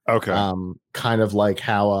back. Okay. Kind of like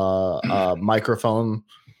how a microphone,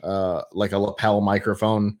 like a lapel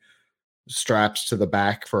microphone, straps to the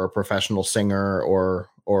back for a professional singer, or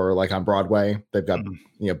like on Broadway, they've got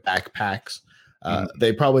backpacks.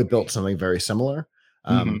 They probably built something very similar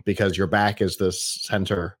because your back is the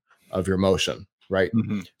center of your motion, right?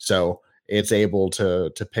 So it's able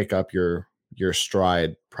to pick up your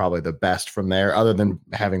stride probably the best from there, other than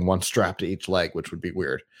having one strap to each leg, which would be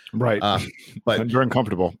weird. Right. But very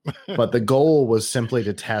uncomfortable. but the goal was simply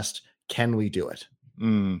to test, can we do it?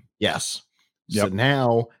 Yes. So Yep.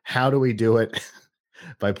 now, how do we do it?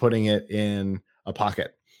 By putting it in a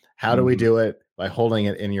pocket. How do we do it? By holding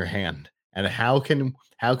it in your hand. And how can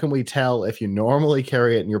we tell if you normally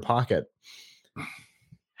carry it in your pocket?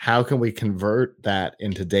 How can we convert that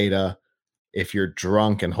into data if you're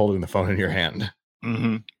drunk and holding the phone in your hand?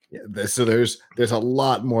 So there's a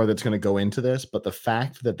lot more that's going to go into this, but the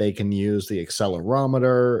fact that they can use the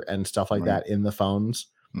accelerometer and stuff like that in the phones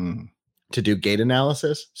to do gait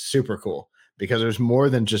analysis, super cool, because there's more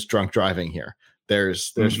than just drunk driving here. There's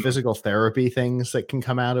physical therapy things that can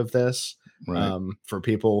come out of this for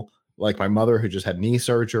people like my mother who just had knee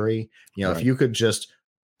surgery. You know, if you could just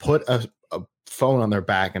put a phone on their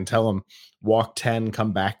back and tell them walk 10,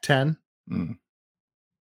 come back 10,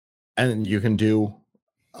 and you can do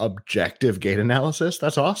objective gait analysis,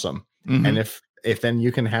 that's awesome. And if then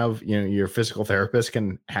you can have, you know, your physical therapist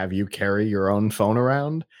can have you carry your own phone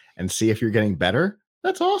around and see if you're getting better,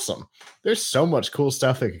 that's awesome. There's so much cool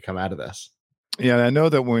stuff that could come out of this. Yeah, and I know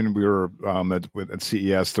that when we were at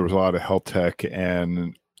CES, there was a lot of health tech,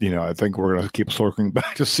 and you know, I think we're going to keep circling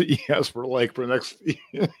back to CES for the next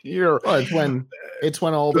year. Well, it's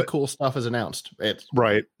when all the cool stuff is announced. It's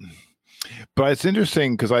right. But it's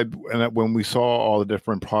interesting because when we saw all the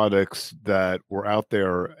different products that were out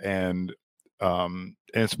there, and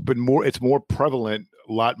it's more prevalent,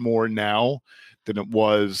 a lot more now than it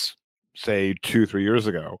was, say, 2-3 years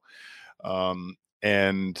ago,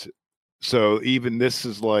 and so even this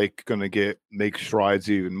is like going to make strides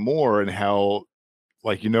even more. And how,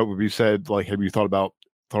 like, you know, we said, like, have you thought about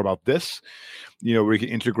this? You know, we can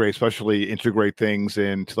integrate things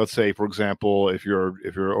into, let's say, for example, if you're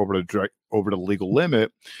over the legal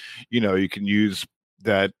limit, you know, you can use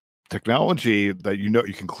that technology that, you know,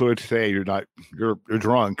 you can clearly say you're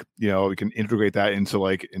drunk, you know, you can integrate that into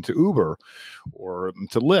Uber or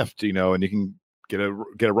into Lyft, you know, and you can get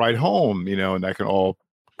a ride home, you know, and that can all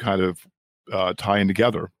kind of tie in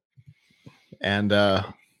together. And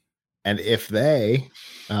if they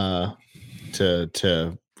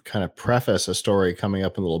to kind of preface a story coming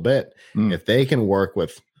up in a little bit. Mm. If they can work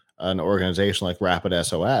with an organization like Rapid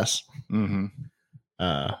SOS,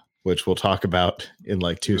 which we'll talk about in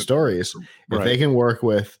like 2 stories, if they can work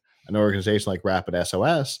with an organization like Rapid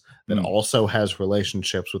SOS that also has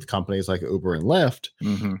relationships with companies like Uber and Lyft,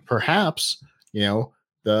 perhaps, you know,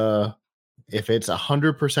 if it's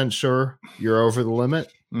 100% sure you're over the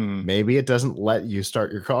limit, maybe it doesn't let you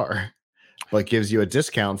start your car, but gives you a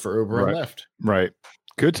discount for Uber and Lyft. Right.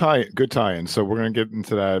 Good tie-in. So we're going to get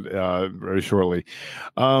into that very shortly.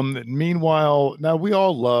 Meanwhile, now we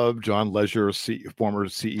all love John Legere, former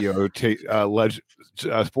CEO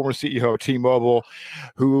of T-Mobile,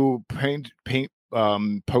 who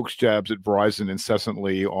pokes jabs at Verizon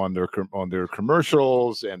incessantly on their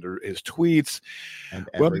commercials and his tweets, and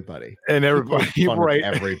everybody, right?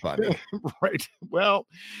 Everybody, right. Well,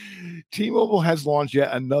 T-Mobile has launched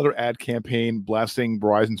yet another ad campaign blasting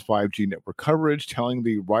Verizon's 5G network coverage, telling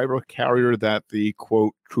the rival carrier that the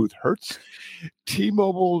quote truth hurts.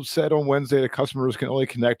 T-Mobile said on Wednesday that customers can only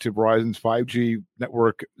connect to Verizon's 5G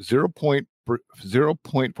network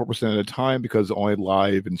 0.4% at a time because it's only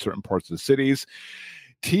live in certain parts of the cities.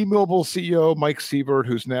 T-Mobile CEO Mike Sievert,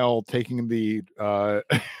 who's now taking the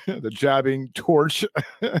the jabbing torch,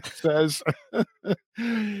 says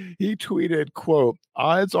he tweeted, quote,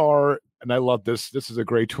 "Odds are," and I love this. This is a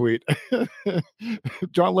great tweet.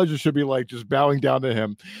 John Legere should be like just bowing down to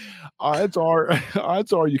him. Odds are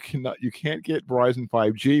you can't get Verizon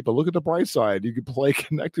 5G, but look at the bright side. You can play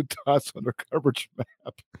connected to us on our coverage map.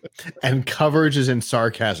 And coverage is in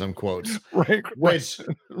sarcasm quotes. Right. Which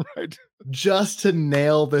right. Just to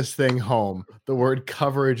nail this thing home, the word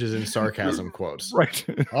coverage is in sarcasm quotes. Right.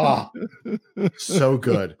 Oh, so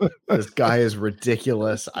good. This guy is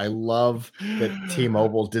ridiculous. I love that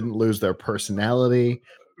T-Mobile didn't lose their personality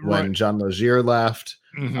when John Legere left.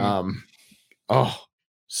 Oh,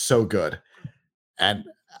 so good. And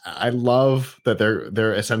I love that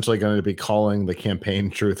they're essentially going to be calling the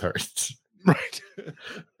campaign Truth Hurts. Right.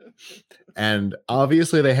 And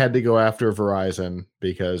obviously they had to go after Verizon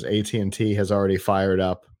because AT&T has already fired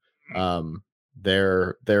up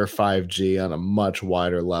their 5G on a much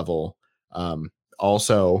wider level.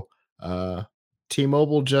 Also,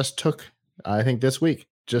 T-Mobile just took, I think this week,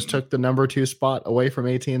 took the number 2 spot away from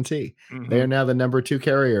AT&T. They are now the number 2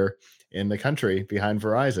 carrier in the country behind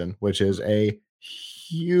Verizon, which is a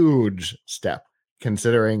huge step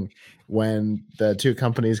considering when the 2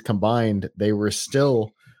 companies combined, they were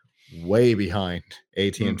still way behind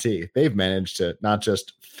AT&T. They've managed to not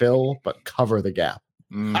just fill but cover the gap.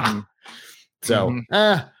 So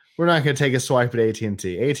we're not going to take a swipe at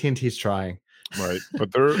AT&T. AT&T's trying, right?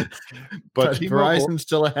 But Verizon's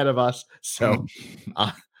still ahead of us. So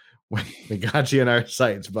we got you in our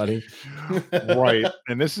sights, buddy. Right.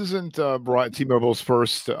 And this isn't T-Mobile's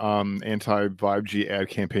first anti-5G ad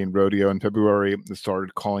campaign rodeo. In February, it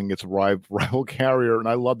started calling its rival carrier, and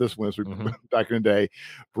I love this one. Back in the day,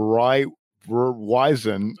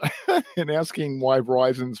 Verizon, and asking why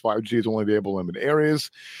Verizon's 5G is only available in limited areas.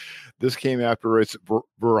 This came after its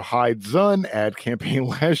Verizon ad campaign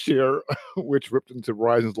last year, which ripped into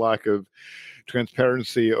Verizon's lack of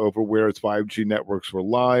transparency over where its 5G networks were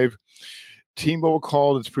live. T-Mobile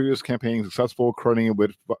called its previous campaign successful, crediting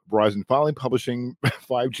with Verizon finally publishing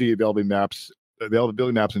 5G availability maps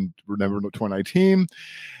in November 2019.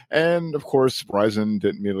 And of course, Verizon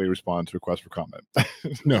didn't immediately respond to requests for comment.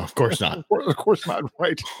 No, of course not. Of course not.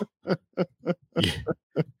 Right.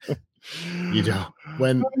 You don't.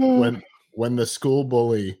 When the school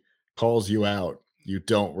bully calls you out, you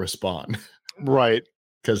don't respond. Right.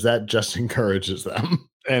 Because that just encourages them.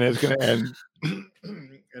 And it's going to end.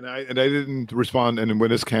 And I didn't respond. And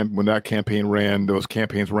when that campaign ran, those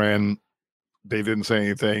campaigns ran, they didn't say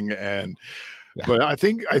anything. And but I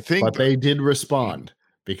think but they did respond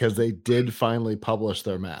because they did finally publish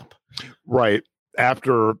their map. Right.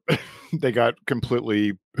 After they got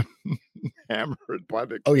completely hammered by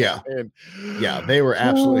the campaign. Yeah, they were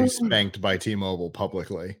absolutely spanked by T-Mobile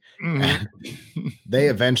publicly. And they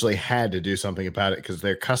eventually had to do something about it because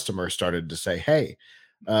their customers started to say, hey,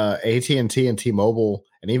 AT&T and T-Mobile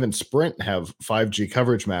and even Sprint have 5G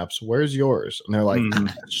coverage maps. Where's yours? And they're like,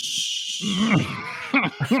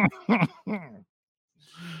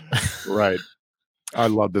 right. I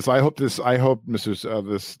love this. I hope I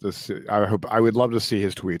would love to see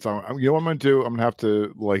his tweets. You know what I'm going to do? I'm going to have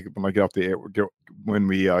to, like, when I get off the air, when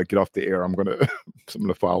we get off the air, I'm going to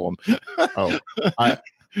follow him.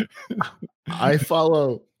 I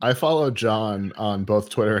follow John on both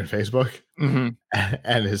Twitter and Facebook. And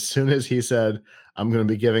as soon as he said, I'm going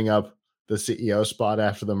to be giving up the CEO spot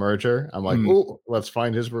after the merger. I'm like, oh, let's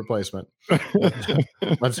find his replacement.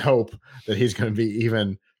 Let's hope that he's going to be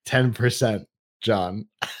even 10% John.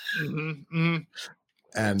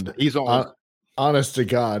 And he's on. Honest to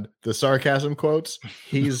God, the sarcasm quotes,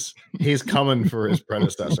 he's coming for his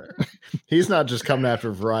predecessor. He's not just coming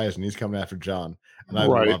after Verizon, he's coming after John. And I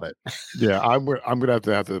love it. Yeah, I'm gonna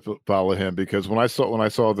have to follow him, because when I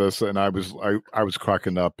saw this, and I was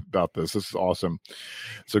cracking up about this. This is awesome.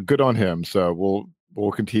 So good on him. So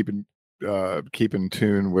we'll keep in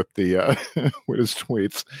tune with the with his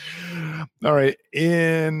tweets. All right.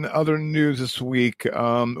 In other news this week,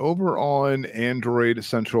 over on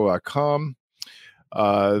AndroidCentral.com,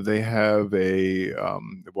 they have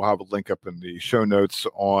we'll have a link up in the show notes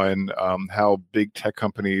on how big tech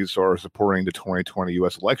companies are supporting the 2020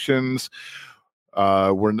 U.S. elections.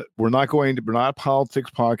 We're not a politics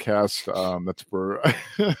podcast. That's for,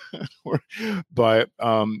 but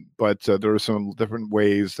there are some different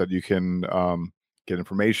ways that you can get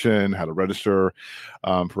information, how to register.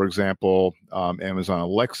 For example, Amazon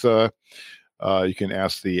Alexa. You can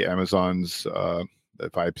ask the Amazon's.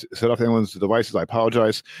 If I set off anyone's devices, I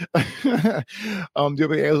apologize. You'll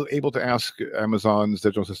be able to ask Amazon's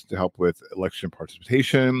digital assistant to help with election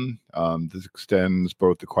participation. This extends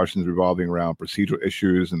both the questions revolving around procedural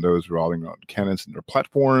issues and those revolving around candidates and their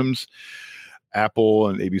platforms. Apple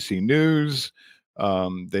and ABC News.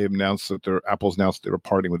 They've announced that Apple's announced they were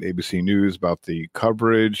partnering with ABC News about the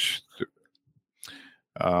coverage.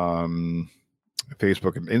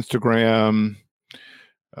 Facebook and Instagram.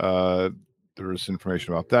 There's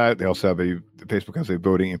information about that. They also have Facebook has a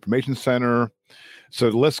voting information center.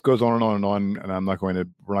 So the list goes on and on and on. And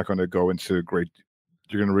we're not going to go into great.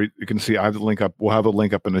 You can see I have the link up. We'll have a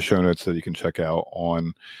link up in the show notes that you can check out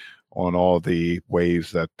on all the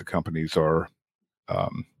ways that the companies are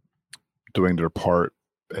doing their part.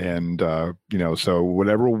 And so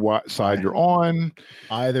whatever side you're on,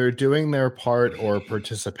 either doing their part or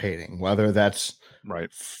participating, whether that's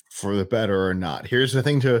right for the better or not. Here's the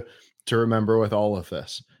thing to remember with all of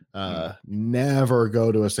this: never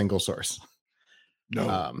go to a single source.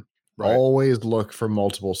 No, always look for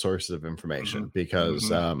multiple sources of information, because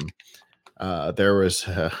there was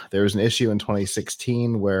an issue in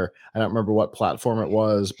 2016 where I don't remember what platform it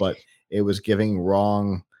was, but it was giving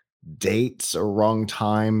wrong dates or wrong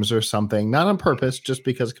times or something, not on purpose, just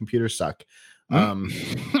because computers suck. And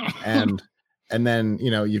then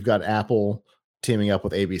you've got Apple teaming up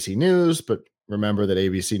with ABC News, but remember that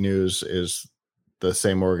ABC News is the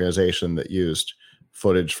same organization that used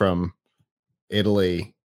footage from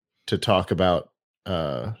Italy to talk about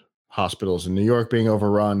hospitals in New York being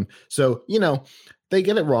overrun. So, they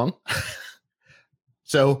get it wrong.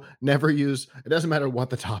 So never use, it doesn't matter what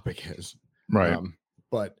the topic is. Right.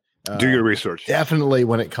 But do your research. Definitely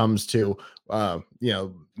when it comes to,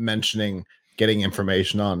 mentioning getting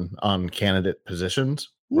information on candidate positions.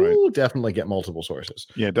 Right. Ooh, definitely get multiple sources.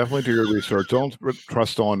 Yeah, definitely do your research. Don't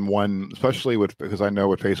trust on one, especially because I know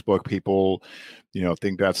with Facebook, people,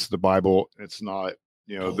 think that's the Bible. It's not.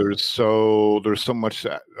 There's so much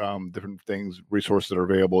different things, resources that are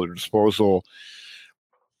available at your disposal.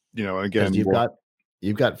 Again, you've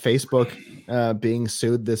got Facebook being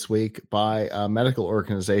sued this week by a medical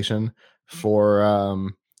organization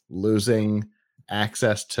for losing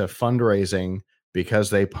access to fundraising because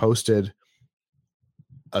they posted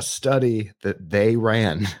a study that they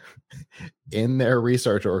ran in their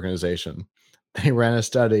research organization. They ran a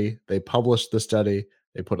study, they published the study,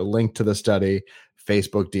 they put a link to the study.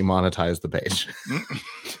 Facebook demonetized the page.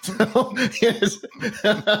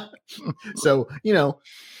 So,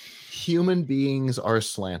 human beings are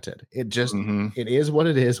slanted. It just, it is what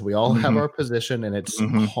it is. We all have our position, and it's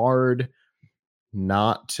hard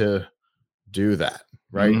not to do that,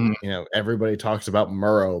 right? Everybody talks about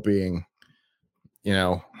Murrow being,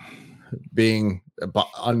 being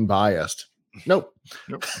unbiased. Nope.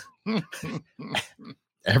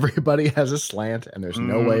 Everybody has a slant, and there's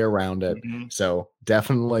no way around it. So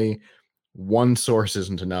definitely one source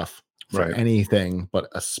isn't enough for anything, but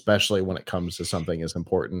especially when it comes to something as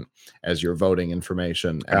important as your voting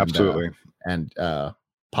information and, absolutely and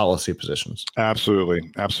policy positions. Absolutely.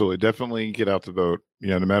 Definitely get out to vote.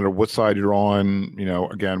 No matter what side you're on.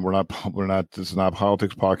 Again, we're not. This is not a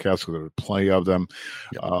politics podcast, because there are plenty of them.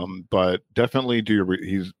 Yep. But definitely do your.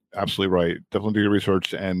 He's absolutely right. Definitely do your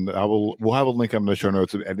research, and we'll have a link in the show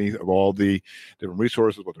notes of any of all the different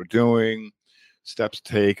resources, what they're doing, steps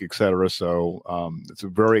to take, etc. So it's a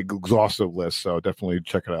very exhaustive list. So definitely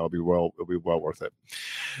check it out. It'll be well worth it.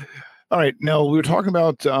 All right. Now we were talking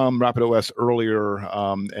about RapidOS earlier,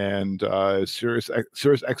 and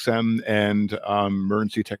SiriusXM and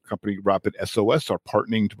emergency tech company RapidSOS are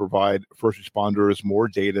partnering to provide first responders more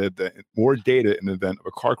data in the event of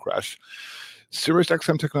a car crash.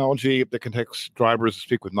 SiriusXM technology that connects drivers to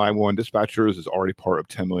speak with 911 dispatchers is already part of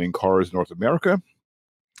 10 million cars in North America.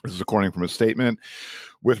 This is according from a statement.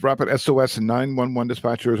 With RapidSOS, 911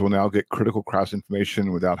 dispatchers will now get critical crash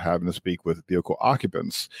information without having to speak with vehicle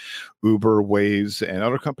occupants. Uber, Waze, and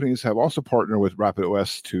other companies have also partnered with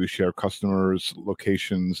RapidOS to share customers'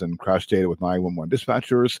 locations and crash data with 911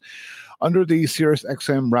 dispatchers. Under the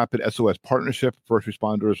SiriusXM RapidSOS partnership, first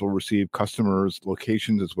responders will receive customers'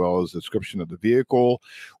 locations as well as a description of the vehicle,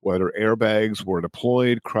 whether airbags were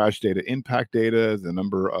deployed, crash data, impact data, the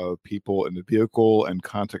number of people in the vehicle, and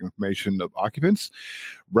contact information of occupants.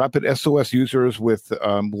 RapidSOS users with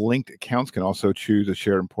linked accounts can also choose to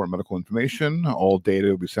share important medical information. All data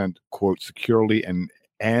will be sent, quote, securely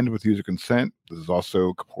and with user consent. This is also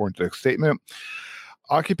according to the statement.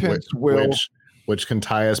 Occupants which can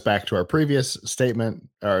tie us back to our previous statement,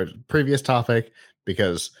 our previous topic,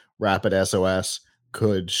 because RapidSOS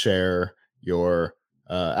could share your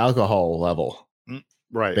alcohol level,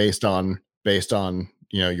 right, based on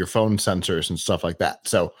your phone sensors and stuff like that.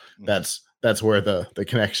 So that's where the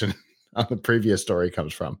connection on the previous story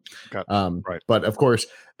comes from. Right. But of course,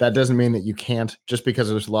 that doesn't mean that you can't, just because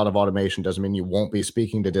there's a lot of automation, doesn't mean you won't be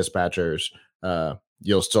speaking to dispatchers.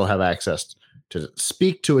 You'll still have access to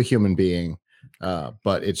speak to a human being.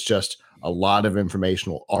 But it's just a lot of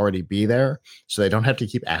information will already be there. So they don't have to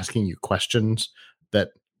keep asking you questions that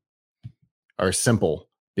are simple,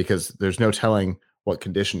 because there's no telling what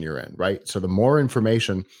condition you're in, right? So the more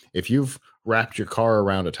information, if you've wrapped your car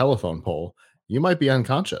around a telephone pole, you might be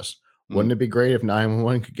unconscious. Wouldn't it be great if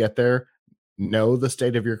 911 could get there, know the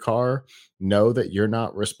state of your car, know that you're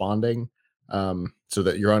not responding, so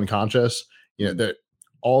that you're unconscious, that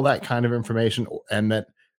all that kind of information, and that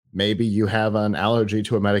maybe you have an allergy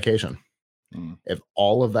to a medication. If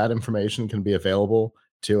all of that information can be available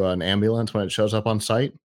to an ambulance when it shows up on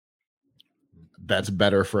site, that's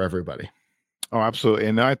better for everybody. Oh, absolutely.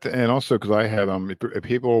 And also because I have if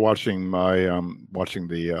people are watching my watching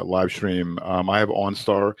the live stream, I have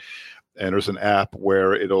OnStar, and there's an app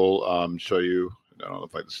where it'll show you. I don't know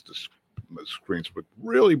if my screen's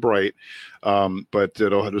really bright, but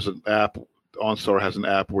there's an app. OnStar has an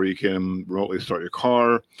app where you can remotely start your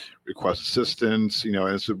car, request assistance, and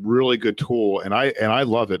it's a really good tool. And I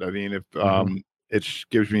love it. I mean, if it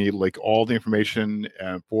gives me like all the information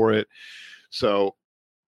for it. So,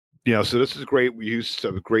 so this is great. We use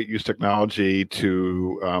great use technology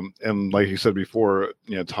to, and like you said before,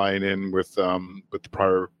 tying in with the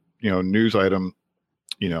prior, news item,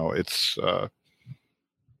 it's,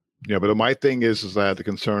 but my thing is that the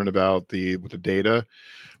concern about with the data,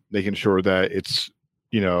 making sure that it's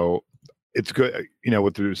good,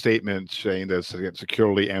 with the statement saying that it's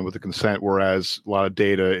securely and with the consent, whereas a lot of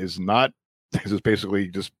data is not, is basically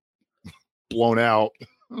just blown out.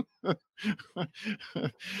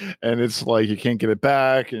 And it's like you can't get it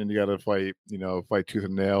back, and you got to fight tooth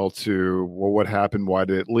and nail to, well, what happened, why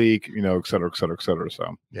did it leak, et cetera, et cetera, et cetera.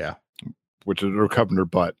 So yeah, which is recovering their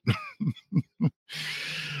butt.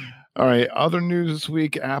 All right. Other news this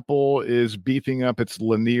week: Apple is beefing up its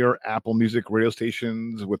linear Apple Music radio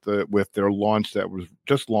stations with their launch that was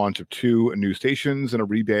just launched of 2 new stations and a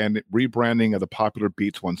rebranding of the popular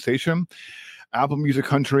Beats One station. Apple Music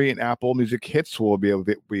Country and Apple Music Hits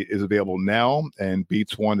is available now, and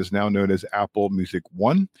Beats One is now known as Apple Music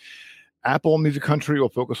One. Apple Music Country will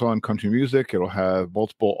focus on country music. It'll have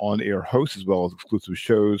multiple on-air hosts as well as exclusive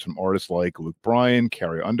shows from artists like Luke Bryan,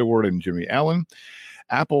 Carrie Underwood, and Jimmy Allen.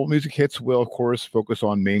 Apple Music Hits will, of course, focus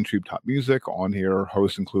on mainstream top music. On-air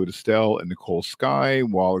hosts include Estelle and Nicole Sky,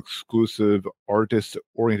 while exclusive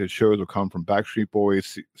artist-oriented shows will come from Backstreet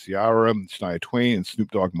Boys, Ciara, Shania Twain, and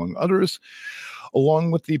Snoop Dogg, among others.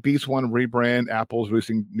 Along with the Beats One rebrand, Apple's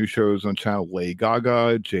releasing new shows on channel Lady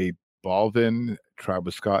Gaga, J Balvin,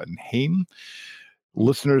 Travis Scott, and Haim.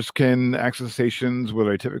 Listeners can access stations where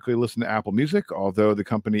they typically listen to Apple Music, although the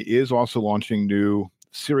company is also launching new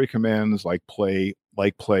Siri commands like play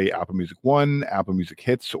Apple Music One, Apple Music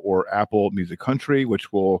Hits, or Apple Music Country,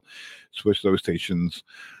 which will switch those stations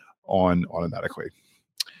on automatically.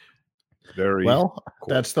 Very well. Cool.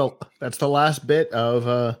 That's the last bit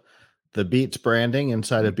of the Beats branding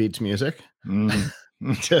inside of Beats Music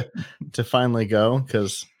to finally go,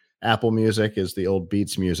 because Apple Music is the old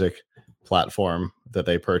Beats Music platform that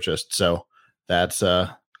they purchased. So that's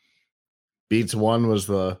Beats One was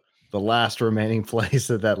the last remaining place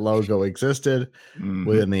that logo existed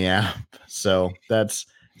within the app. So that's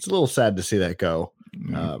it's a little sad to see that go.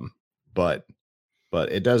 But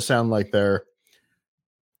it does sound like they're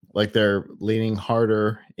leaning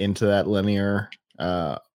harder into that linear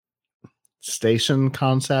station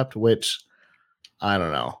concept, which I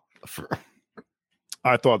don't know.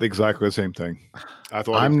 I thought exactly the same thing. I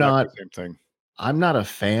thought the same thing. I'm not a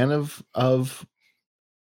fan of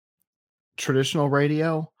traditional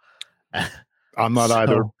radio. I'm not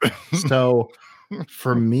either. So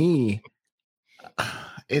for me,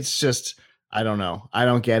 it's just, I don't know. I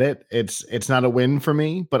don't get it. It's not a win for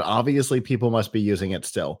me, but obviously people must be using it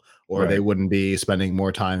still, or they wouldn't be spending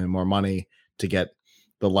more time and more money to get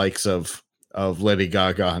the likes of Lady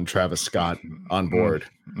Gaga and Travis Scott on board.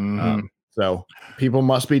 So people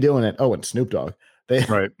must be doing it. Oh, and Snoop Dogg.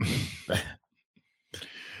 Right.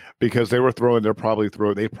 Because they probably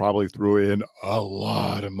threw in a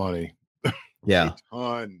lot of money. Yeah. A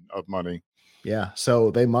ton of money. Yeah.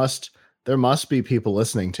 So there must be people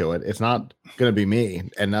listening to it. It's not going to be me,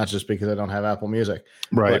 and not just because I don't have Apple Music.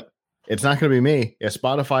 Right. But it's not going to be me. If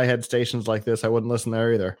Spotify had stations like this, I wouldn't listen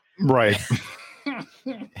there either. Right.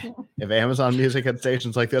 If Amazon Music had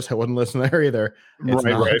stations like this, I wouldn't listen there either.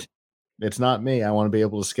 It's not me. I want to be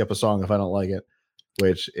able to skip a song if I don't like it,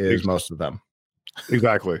 which is most of them.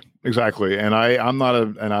 Exactly. And I'm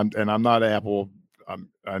not Apple.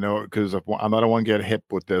 I know, because I'm not a one get hip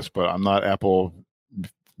with this, but I'm not Apple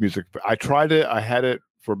Music. I tried it. I had it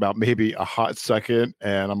for about maybe a hot second,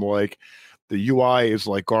 and I'm like, the UI is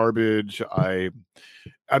like garbage. I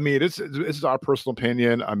mean, it's our personal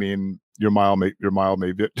opinion. I mean, your mileage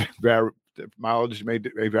may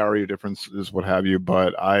vary, differences, what have you,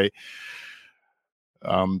 but I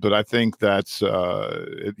think that's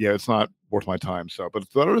it's not worth my time. So, but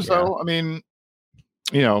the others, though, I mean,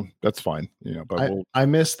 that's fine. But I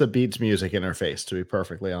miss the Beats Music interface, to be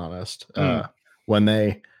perfectly honest. When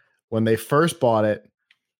they first bought it,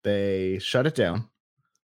 they shut it down.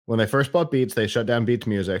 When they first bought Beats, they shut down Beats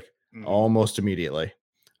Music almost immediately.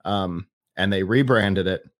 And they rebranded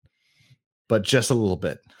it, but just a little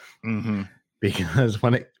bit. Because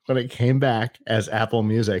when it came back as Apple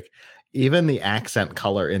Music, even the accent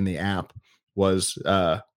color in the app was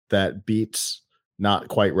that Beats Not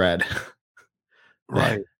Quite Red.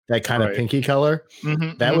 Right. That kind of pinky color.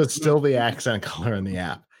 That was still the accent color in the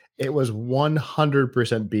app. It was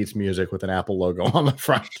 100% Beats Music with an Apple logo on the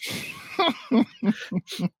front.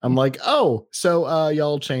 I'm like, oh, so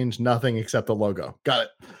y'all changed nothing except the logo. Got it.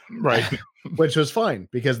 Right. Which was fine,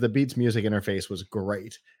 because the Beats Music interface was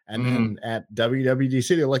great. And then at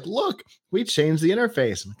WWDC, they're like, look, we changed the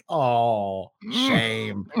interface. I'm like, oh,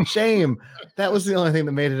 shame. That was the only thing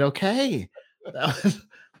that made it okay.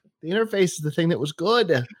 The interface is the thing that was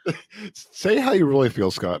good. Say how you really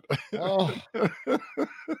feel, Scott. Oh.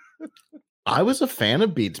 I was a fan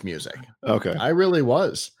of Beats Music. Okay. I really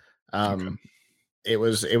was. It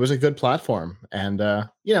was a good platform. And the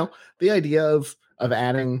idea of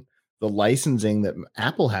adding the licensing that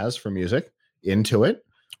Apple has for music into it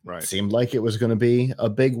seemed like it was going to be a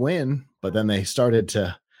big win, but then they started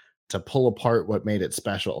to pull apart what made it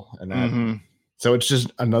special. And that, so it's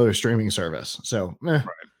just another streaming service. So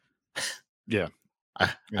yeah.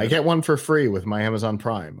 I get one for free with my Amazon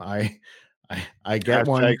Prime. I get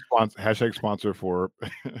hashtag sponsor for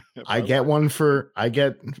I get one for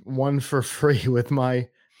free with my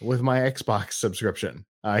Xbox subscription.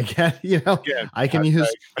 I get I can use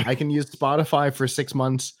Spotify for 6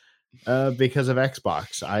 months because of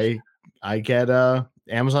Xbox. I get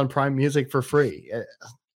Amazon Prime Music for free.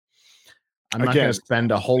 I'm not going to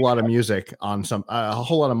spend a whole lot of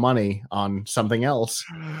money on something else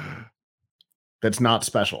that's not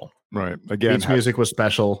special. Right. Again, Beats Music was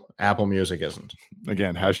special. Apple Music isn't.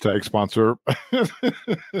 Again, hashtag sponsor.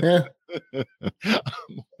 Yeah.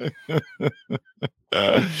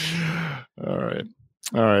 All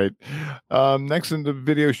right. Next in the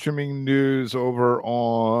video streaming news over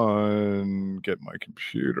on get my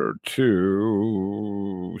computer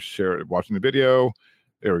to share it, watching the video.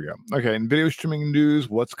 There we go. Okay. In video streaming news,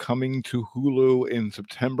 what's coming to Hulu in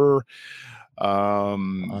September?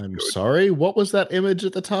 I'm sorry. What was that image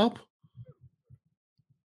at the top?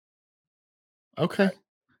 Okay.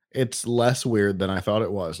 It's less weird than I thought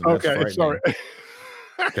it was. Okay. Sorry.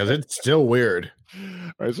 Because it's still weird.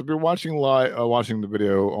 All right. So if you're watching watching the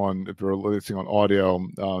video if you're listening on audio,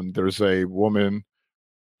 there's a woman.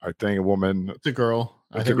 It's a girl.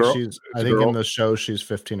 I think in the show she's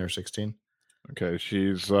 15 or 16. Okay.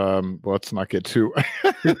 She's let's not get too.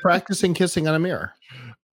 She's practicing kissing on a mirror.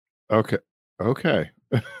 Okay.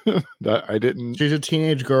 That I didn't. She's a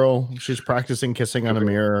teenage girl. She's practicing kissing on a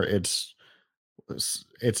mirror. It's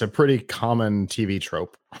a pretty common TV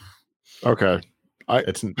trope. Okay.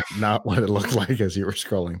 It's not what it looked like as you were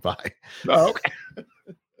scrolling by. Oh, okay.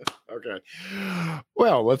 Okay.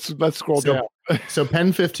 Well, let's scroll down. So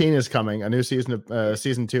Pen 15 is coming. A new season of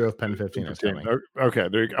season 2 of Pen 15 is coming. Okay,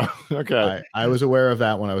 there you go. Okay. I was aware of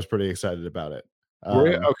that one. I was pretty excited about it.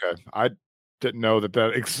 Okay. I didn't know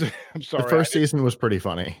that exists. I'm sorry. The first season was pretty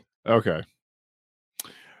funny. Okay.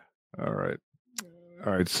 All right.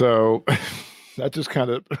 So that just kind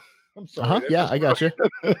of. I'm sorry. Yeah, I got you.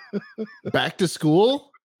 Back to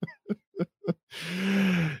school.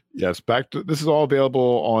 Yes, this is all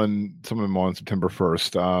available on some of them on September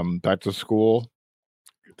 1st. Back to school.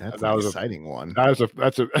 That was an exciting one. That's a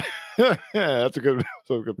that's a good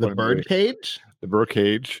The Birdcage. The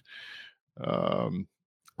Birdcage. Oh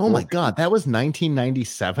my God, that was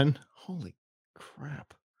 1997. Holy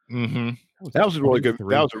crap! Mm-hmm. That was a really good.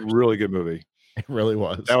 That was a really good movie. It really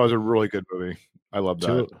was. That was a really good movie. I love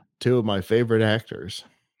that. Two of my favorite actors.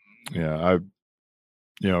 Yeah,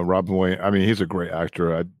 Robin Williams. I mean, he's a great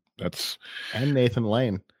actor. And Nathan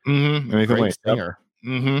Lane. Mm-hmm. Nathan great Lane. Singer.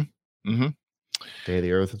 Yep. Mm-hmm. Mm-hmm. Day of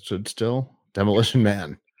the Earth Stood Still. Demolition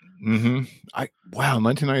Man. Mm-hmm.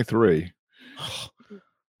 1993.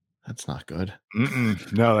 That's not good.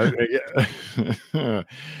 No.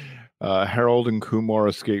 Harold and Kumar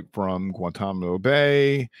escape from Guantanamo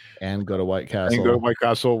Bay and go to White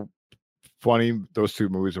Castle. Funny. Those two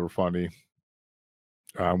movies were funny.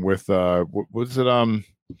 With what was it?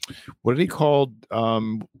 What did he call?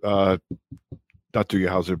 Not Doogie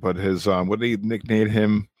Howser, but his what did he nickname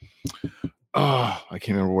him? Oh, I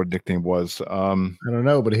can't remember what nickname was. I don't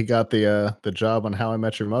know, but he got the job on How I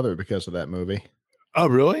Met Your Mother because of that movie. Oh,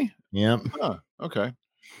 really? Yep. Huh, okay.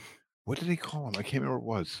 What did he call him? I can't remember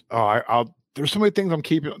what it was. Oh, there's so many things I'm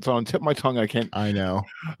keeping. It's on the tip of my tongue. I can't. I know.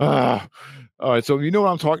 All right. So you know what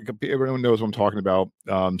I'm talking. Everyone knows what I'm talking about.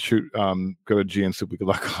 Go to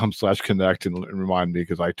gnsuperweekly.com/connect and remind me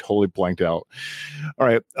because I totally blanked out. All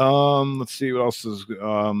right. Let's see what else is.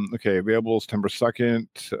 Okay. Available September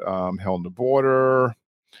 2nd. Hell on the Border.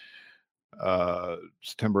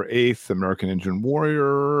 September 8th. American Engine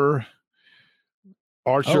Warrior.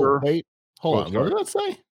 Archer. Oh, wait. Hold on. What did that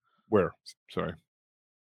say? Where? Sorry.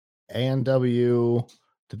 A&W.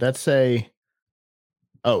 Did that say?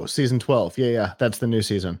 Oh, season 12. Yeah. That's the new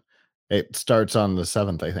season. It starts on the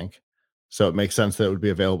 7th, I think. So it makes sense that it would be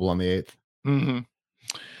available on the 8th. Mm-hmm.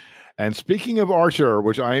 And speaking of Archer,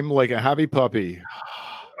 which I'm like a happy puppy.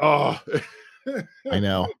 Oh, I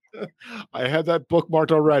know. I had that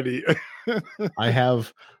bookmarked already. I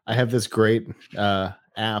have this great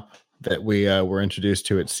app that we were introduced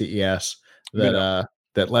to at CES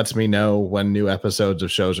that lets me know when new episodes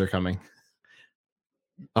of shows are coming.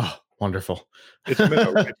 Oh, wonderful. It's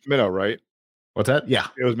Minnow. It's Minnow, right? What's that? Yeah.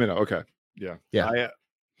 It was Minnow. Okay. Yeah.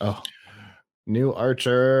 New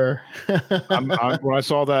Archer. When I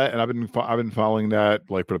saw that, and I've been following that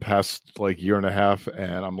like for the past like year and a half,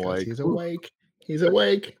 and I'm like, he's awake. He's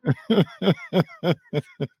awake. All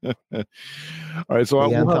right. So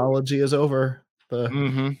the anthology is over.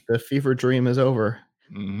 The fever dream is over.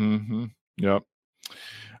 Mm-hmm. Yep.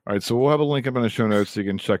 All right, so we'll have a link up in the show notes so you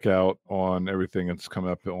can check out on everything that's coming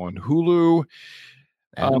up on Hulu.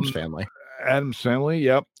 Addams Family,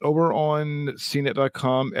 yep. Over on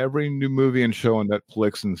CNET.com, every new movie and show on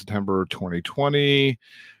Netflix in September 2020.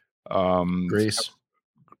 Grease.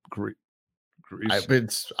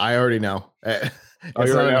 Grease. I already know. It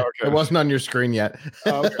wasn't on your screen yet.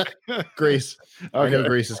 Okay. Grease. Okay. I know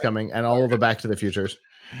Grease is coming, and all of the Back to the Futures.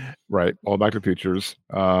 Right, all Back to the Futures.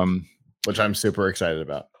 Which I'm super excited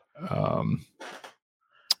about.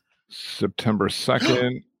 September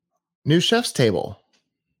 2nd. New Chef's Table.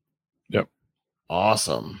 Yep.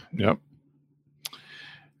 Awesome. Yep.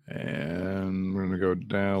 And we're going to go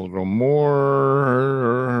down a little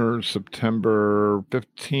more. September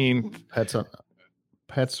 15th.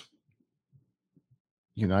 Pets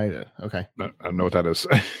United. Okay. I don't know what that is.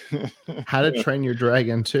 How to Train Your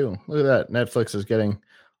Dragon 2. Look at that. Netflix is getting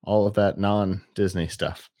all of that non-Disney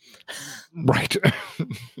stuff. Right.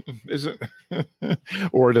 Is it?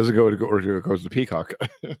 Or does it go to, or it goes to Peacock?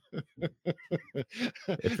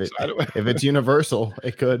 If it's Universal,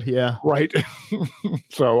 it could, yeah. Right.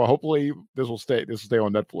 So hopefully this will stay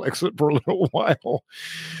on Netflix for a little while.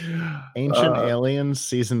 Ancient Aliens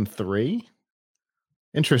season 3.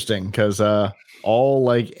 Interesting, because all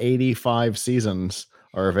like 85 seasons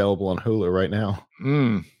are available on Hulu right now.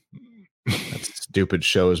 That stupid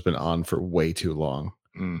show has been on for way too long.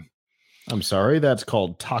 I'm sorry, that's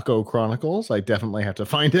called Taco Chronicles. I definitely have to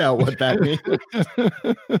find out what that means.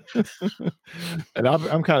 And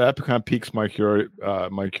that kind of piques my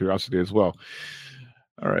curiosity as well.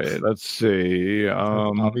 All right, let's see.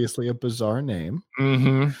 Obviously a bizarre name.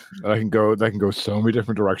 That can go so many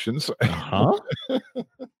different directions. Uh-huh.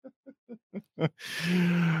 All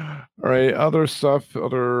right, other stuff.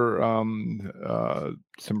 Other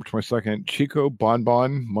December 22nd, Chico Bon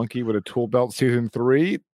Bon Monkey with a Tool Belt season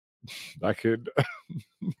 3. That could.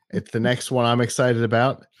 It's the next one I'm excited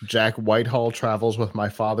about. Jack Whitehall Travels with My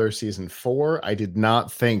Father season 4. I did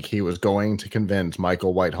not think he was going to convince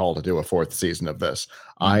Michael Whitehall to do a 4th season of this.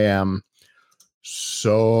 I am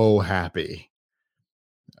so happy.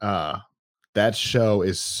 That show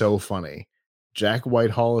is so funny. Jack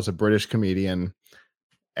Whitehall is a British comedian,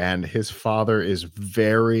 and his father is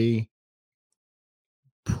very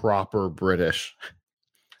proper British.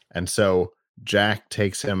 And so Jack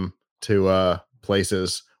takes him to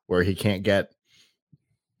places where he can't get,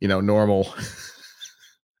 normal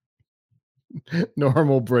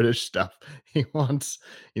British stuff. He wants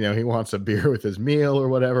a beer with his meal or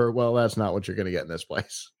whatever. Well, that's not what you're going to get in this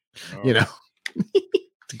place.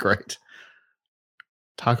 It's great.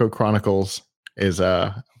 Taco Chronicles is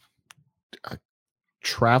a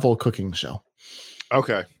travel cooking show.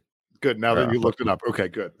 Okay, good. Now that you looked it up, okay,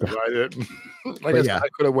 good. I guess I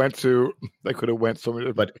could have went so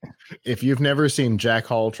many. But if you've never seen Jack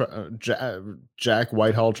Whitehall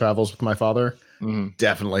Travels with My Father,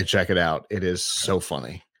 definitely check it out. It is so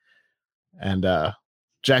funny. And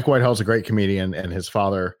Jack Whitehall's a great comedian, and his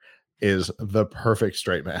father is the perfect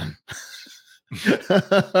straight man.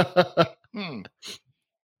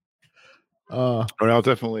 I'll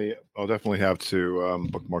definitely have to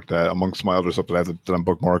bookmark that amongst my other stuff that I'm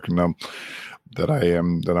bookmarking that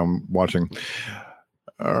I'm watching.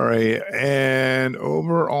 All right, and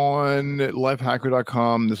over on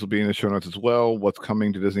lifehacker.com, this will be in the show notes as well. What's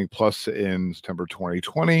coming to Disney Plus in September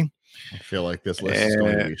 2020? I feel like this list is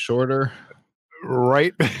going to be shorter,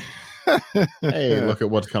 right? Hey, look at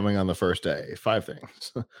what's coming on the first day. 5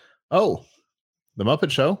 things. Oh, the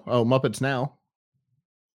Muppet Show. Oh, Muppets Now.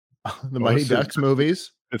 The Mighty Ducks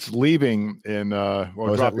movies. It's leaving in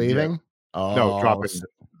is that leaving? Yet. No, dropping.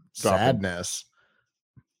 Sadness.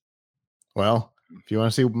 Well, if you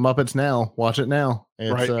want to see Muppets Now, watch it now.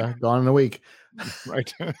 It's gone in a week.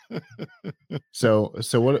 Right. So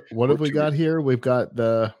what have we got here? We've got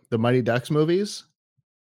the Mighty Ducks movies.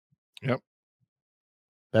 Yep.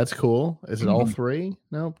 That's cool. Is it all 3?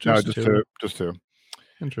 Nope, just 2. Just 2.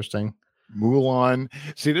 Interesting. Mulan.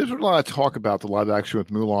 See, there's a lot of talk about the live action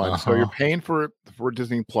with Mulan. So you're paying for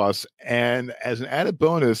Disney Plus, and as an added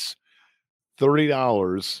bonus,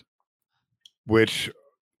 $30, which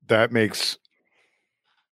that makes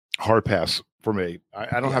hard pass for me.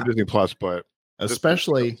 I don't have Disney Plus, but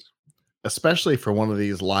especially for one of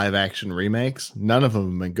these live action remakes, none of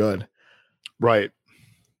them have been good. Right.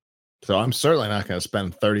 So I'm certainly not going to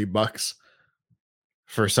spend $30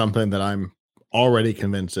 for something that I'm already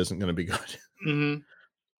convinced isn't going to be good. And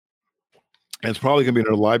it's probably going to be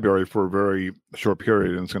in our library for a very short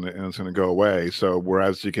period, and it's going to go away. So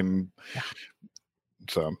whereas you can,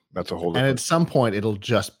 so that's a whole. And at some point, it'll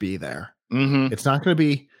just be there. It's not going to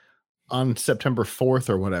be on September 4th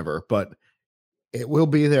or whatever, but it will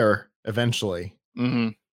be there eventually.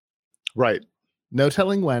 Right. No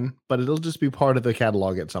telling when, but it'll just be part of the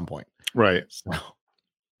catalog at some point. Right. So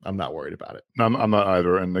I'm not worried about it. I'm not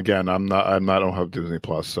either. And again, I don't have Disney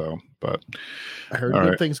Plus, so, but I heard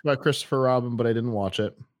good things about Christopher Robin, but I didn't watch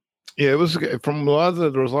it. Yeah, it was from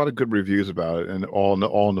there was a lot of good reviews about it, and all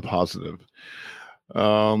in the positive.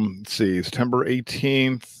 Let's see, September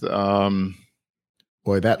 18th.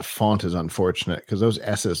 Boy, that font is unfortunate because those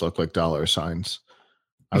S's look like dollar signs.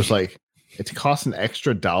 I was like, it costs an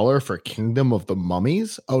extra $1 for Kingdom of the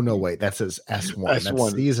Mummies. Oh no, wait, that says S1.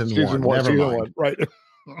 That's season 1. Never mind. Right.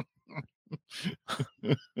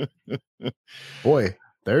 Boy,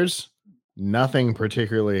 there's nothing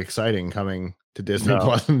particularly exciting coming to Disney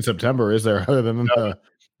Plus in September, is there, other than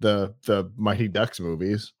the Mighty Ducks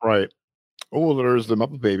movies? Right. Oh, there's the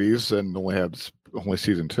Muppet Babies, and only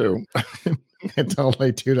season 2. It's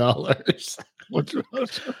only $2.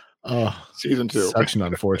 Season 2. Such an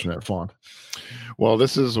unfortunate font. Well,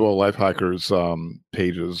 this is Lifehackers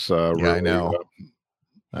pages. Really, I know.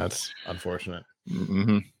 That's unfortunate.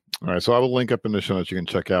 All right, so I will link up in the show notes you can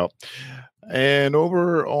check out. And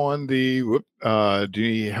over on the do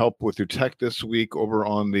you need help with your tech this week? Over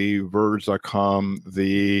on the Verge.com,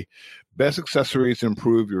 the best accessories to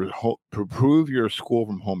improve your school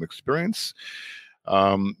from home experience.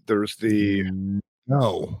 There's the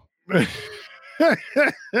no.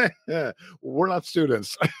 We're not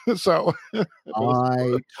students, so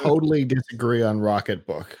I totally disagree on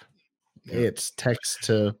Rocketbook. Its text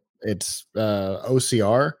to its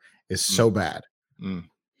OCR is so bad. Mm.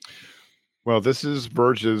 Well, this is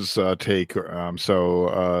Verge's take.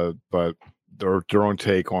 But their own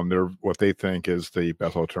take on what they think is the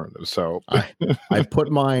best alternative. So I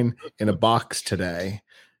put mine in a box today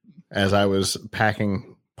as I was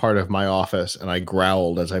packing part of my office, and I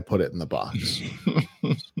growled as I put it in the box.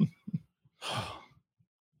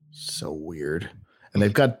 So weird. And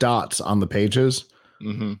they've got dots on the pages.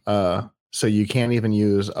 Mm-hmm. So you can't even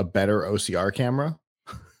use a better OCR camera.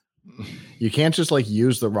 You can't just like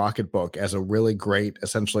use the Rocketbook as a really great,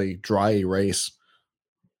 essentially dry erase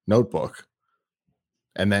notebook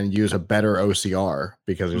and then use a better OCR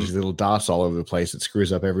because there's these little dots all over the place. It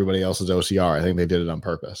screws up everybody else's OCR. I think they did it on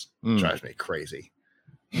purpose. It drives me crazy.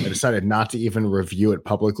 I decided not to even review it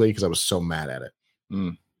publicly because I was so mad at it.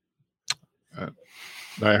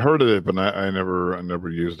 I heard of it, but I never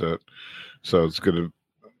used it. So it's good to.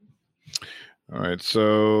 All right.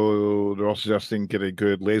 So they're also suggesting get a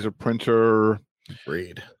good laser printer.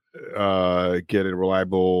 Agreed. Get a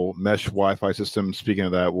reliable mesh Wi-Fi system. Speaking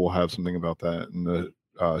of that, we'll have something about that in the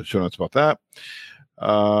show notes about that.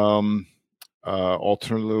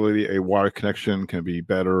 Alternatively, a wired connection can be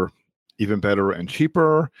better, even better and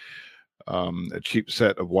cheaper. A cheap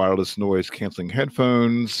set of wireless noise canceling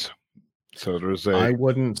headphones. So I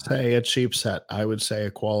wouldn't say a cheap set. I would say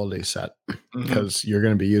a quality set because you're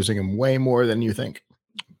going to be using them way more than you think.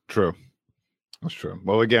 True. That's true.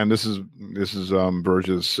 Well, again, this is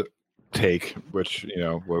Verge's take, which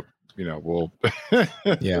we'll.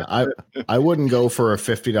 Yeah, I wouldn't go for a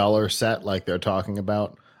 $50 set like they're talking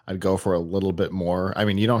about. I'd go for a little bit more. I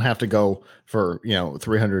mean, you don't have to go for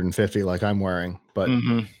 $350 like I'm wearing, but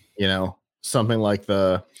something like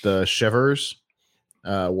the Shivers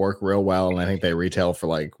work real well, and I think they retail for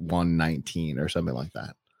like $119 or something like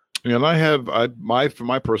that. Yeah, and for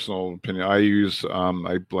my personal opinion, I use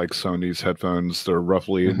I like Sony's headphones. They're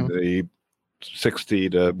roughly in the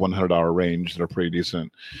 $60 to $100 range. They're pretty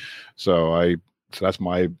decent. So that's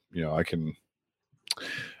my I can.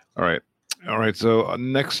 All right. So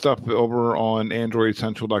next up over on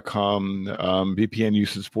AndroidCentral.com, VPN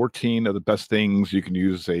uses 14 of the best things you can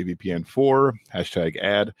use a VPN for.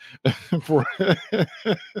 #ad for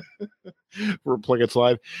Plug It's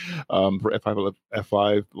Live for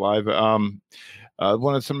F5 Live.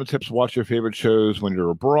 One of some of the tips: watch your favorite shows when you're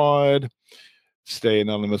abroad. Stay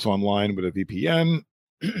anonymous online with a VPN.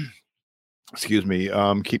 Excuse me.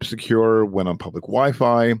 Keep secure when on public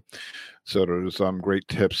Wi-Fi. So there's some great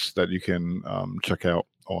tips that you can check out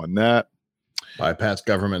on that. Bypass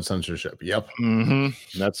government censorship. Yep.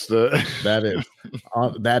 That is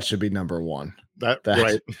that should be number one. Right.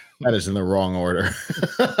 That is in the wrong order.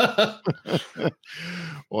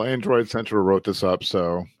 Well, Android Central wrote this up,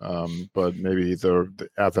 so but maybe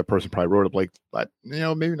that person probably wrote it like,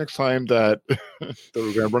 maybe next time that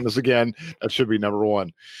we're going to run this again, that should be number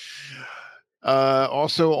one.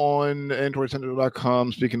 Also on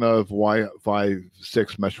AndroidCentral.com, speaking of Wi-Fi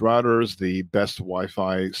 6 mesh routers, the best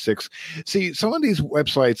Wi-Fi 6. See, some of these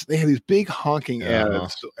websites, they have these big honking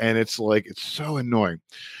ads, and it's so annoying.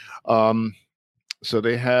 So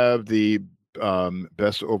they have the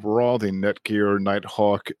best overall, the Netgear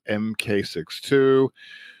Nighthawk MK62,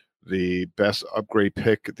 the best upgrade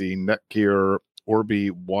pick, the Netgear Orbi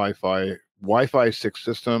Wi-Fi 6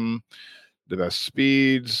 system, the best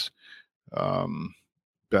speeds,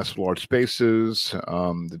 best large spaces,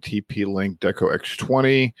 the TP-Link Deco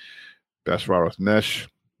X20, best router with mesh.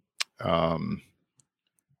 I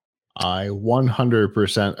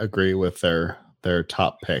 100% agree with their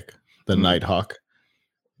top pick, the Nighthawk.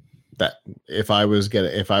 That if I was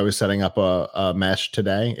setting up a mesh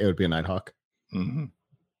today, it would be a Nighthawk.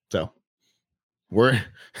 So we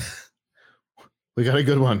got a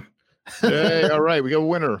good one. Hey, all right, we got a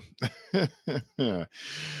winner. All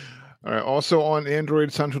right. Also on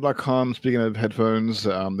AndroidCentral.com, speaking of headphones,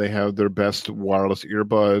 they have their best wireless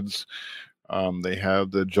earbuds. They have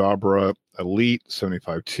the Jabra Elite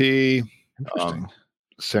 75T,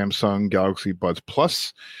 Samsung Galaxy Buds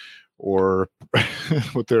Plus, or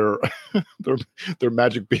with their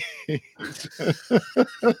Magic Beats.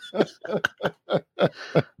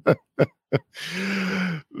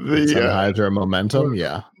 The Sennheiser Momentum,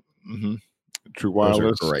 yeah. True Wireless,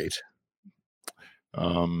 those are great.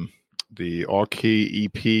 The Allkey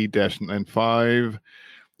EP-N5.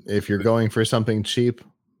 If you're going for something cheap,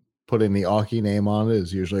 putting the Allkey name on it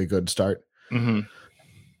is usually a good start.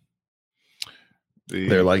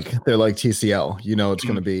 They're like TCL. It's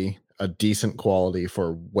going to be a decent quality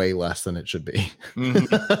for way less than it should be.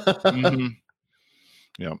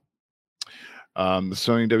 Yeah. The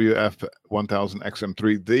Sony WF-1000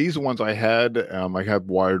 XM3. These ones I had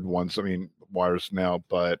wired ones. I mean, wires now,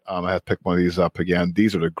 but I have to pick one of these up again.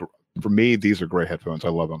 These are for me, these are great headphones. I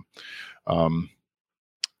love them.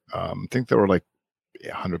 I think they were like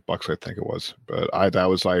 $100, I think it was, but I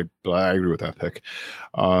agree with that pick.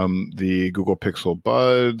 The Google Pixel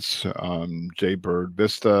Buds, Jaybird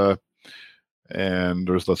Vista, and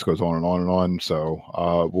there's list goes on and on and on.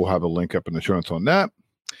 So we'll have a link up in the show notes on that.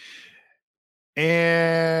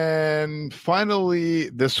 And finally,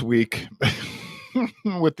 this week,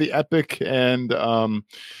 with the Epic and the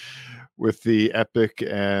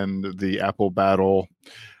Apple battle.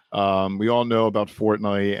 We all know about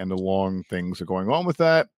Fortnite and the long things that are going on with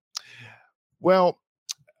that. Well,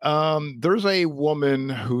 there's a woman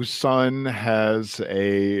whose son has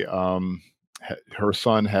a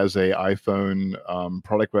iPhone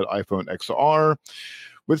product called iPhone XR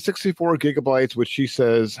with 64 gigabytes, which she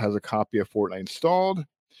says has a copy of Fortnite installed.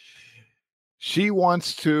 She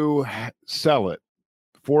wants to sell it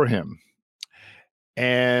for him.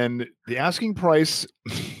 And the asking price,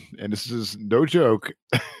 and this is no joke,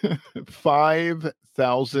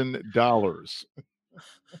 $5,000.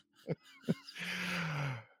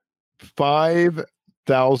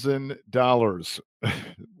 $5,000.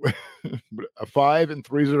 A 5 and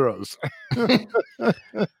 3 zeros.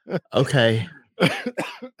 Okay.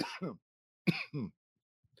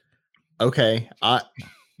 Okay.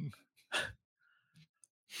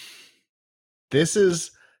 This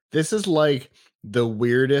is like the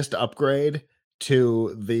weirdest upgrade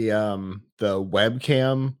to the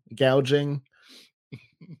webcam gouging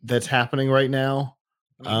that's happening right now.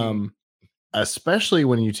 Especially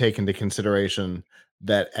when you take into consideration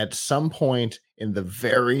that at some point in the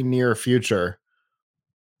very near future,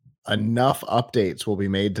 enough updates will be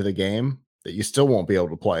made to the game that you still won't be able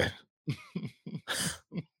to play it.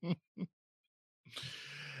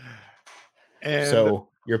 And so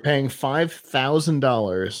you're paying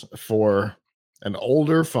 $5,000 for an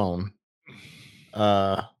older phone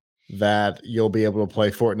that you'll be able to play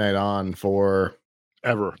Fortnite on for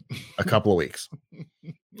ever a couple of weeks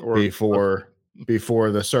before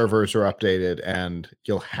the servers are updated, and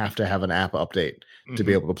you'll have to have an app update to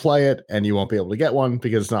be able to play it, and you won't be able to get one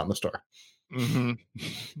because it's not in the store.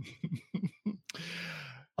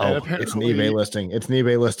 Oh, it's an eBay listing. It's an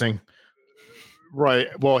eBay listing. Right.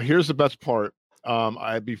 Well, here's the best part.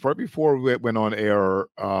 Before we went on air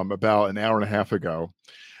about an hour and a half ago,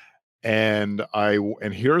 and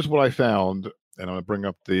here's what I found, and I'm gonna bring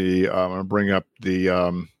up the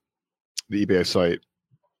eBay site.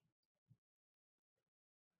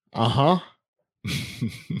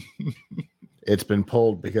 It's been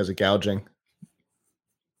pulled because of gouging.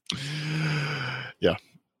 Yeah.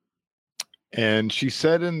 And she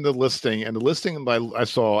said in the listing, and the listing I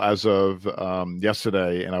saw as of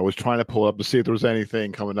yesterday, and I was trying to pull up to see if there was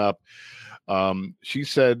anything coming up. She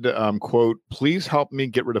said, quote, "Please help me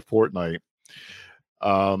get rid of Fortnite."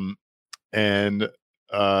 And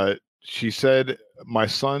she said, my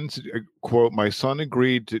son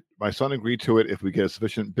agreed to it if we get a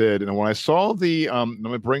sufficient bid. And when I saw the let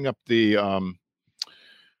me bring up the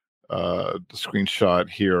screenshot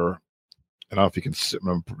here. I don't know if you can see if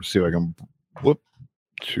I can. Whoop,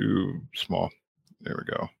 too small. There we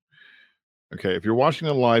go. Okay, if you're watching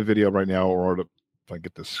a live video right now, or if I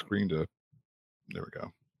get the screen to, there we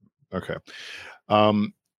go. Okay,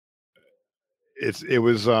 it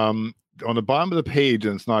was on the bottom of the page,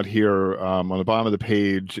 and it's not here. On the bottom of the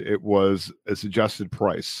page, it was a suggested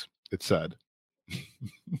price. It said.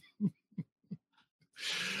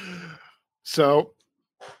 So.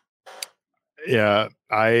 Yeah,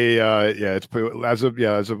 it's as of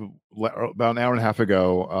about an hour and a half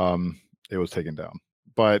ago, it was taken down,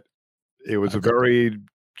 but it was I've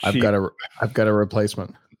got a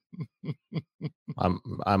replacement.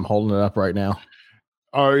 I'm holding it up right now.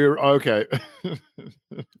 Oh, you're okay.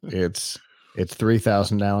 It's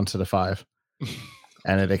 3,000 now instead of 5,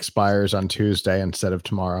 and it expires on Tuesday instead of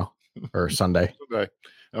tomorrow or Sunday.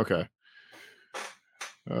 Okay.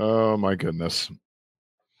 Oh my goodness.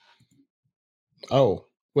 Oh,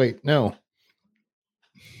 wait, no.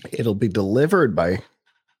 It'll be delivered by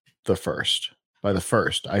the 1st.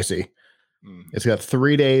 I see. It's got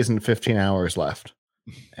 3 days and 15 hours left.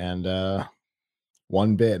 And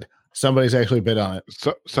one bid. Somebody's actually bid on it.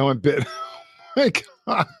 Someone bid. Oh my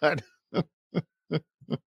God.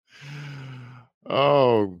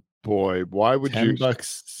 Oh boy. Why would you?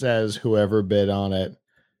 $10 says whoever bid on it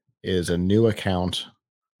is a new account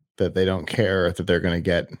that they don't care that they're going to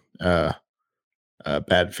get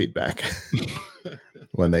bad feedback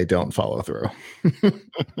when they don't follow through.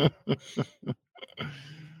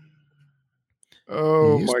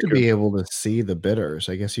 Oh, you used to be able to see the bidders.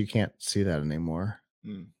 I guess you can't see that anymore.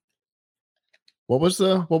 What was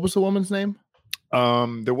the woman's name?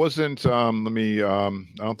 There wasn't. Let me. I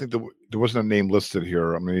don't think there wasn't a name listed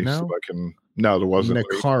here. I mean, see if I can. No, there wasn't.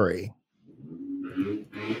 Nakari.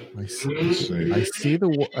 I see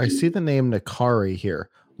the name Nakari here.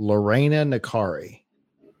 Lorena Nakari.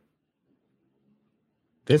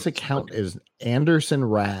 This account is Anderson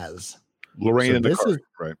Raz. Lorena Nakari,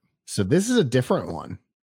 right? So this is a different one.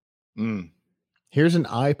 Here's an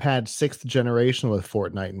iPad 6th generation with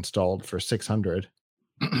Fortnite installed for $600.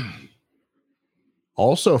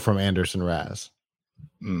 Also from Anderson Raz.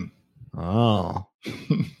 Oh,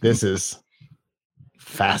 this is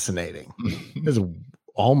fascinating. This is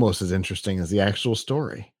almost as interesting as the actual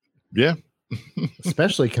story. Yeah.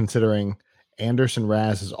 Especially considering Anderson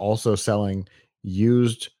Raz is also selling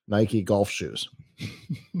used Nike golf shoes.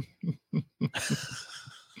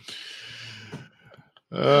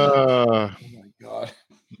 Oh my God.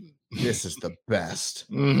 This is the best.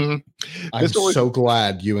 I'm so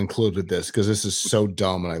glad you included this because this is so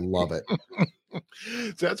dumb and I love it.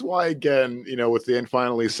 So that's why, again, with the and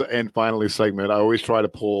finally segment, I always try to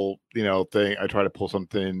pull, I try to pull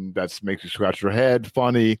something that makes you scratch your head,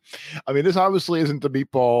 funny. I mean, this obviously isn't the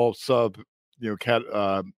meatball sub,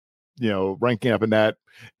 ranking up in that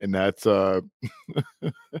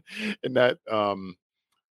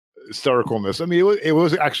hystericalness. I mean, it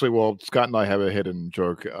was actually, well, Scott and I have a hidden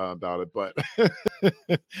joke about it, but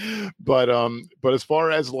but as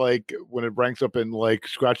far as like when it ranks up in like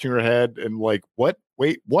scratching your head and like what?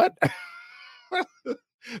 Wait, what?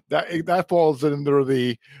 that falls under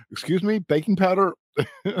the excuse me, baking powder. I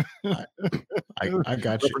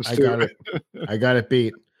got you. I got it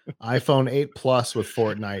beat. iPhone 8 Plus with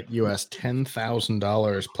Fortnite, US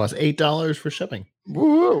 $10,000 plus $8 for shipping.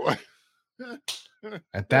 Woo!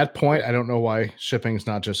 At that point, I don't know why shipping is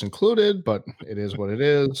not just included, but it is what it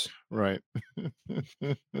is. Right.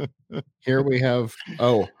 Here we have,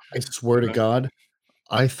 I swear to God,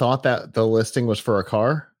 I thought that the listing was for a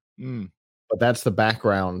car, but that's the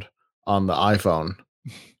background on the iPhone.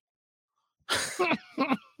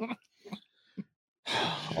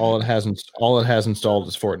 All it has installed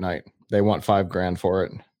is Fortnite. They want $5,000 for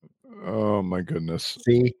it. Oh my goodness.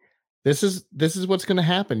 See? This is what's going to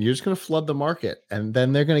happen. You're just going to flood the market, and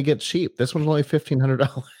then they're going to get cheap. This one's only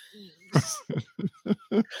 $1,500.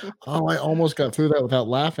 Oh, I almost got through that without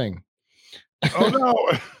laughing. Oh no!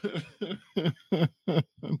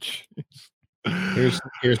 Here's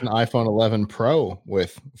an iPhone 11 Pro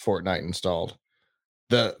with Fortnite installed.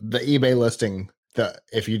 The eBay listing.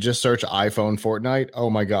 If you just search iPhone Fortnite, oh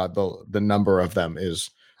my God, the number of them is.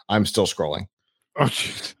 I'm still scrolling. Oh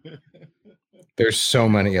jeez. There's so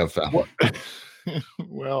many of them.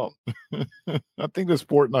 Well, I think this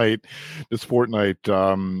Fortnite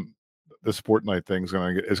thing is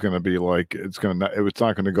gonna be like it's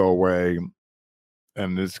not gonna go away,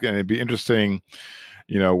 and it's gonna be interesting,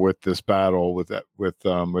 with this battle with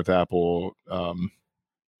Apple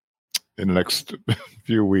in the next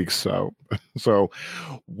few weeks. So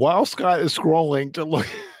while Scott is scrolling to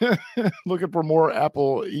looking for more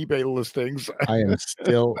Apple eBay listings, they're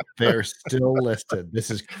still listed.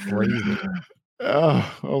 This is crazy.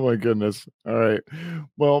 Oh my goodness. All right.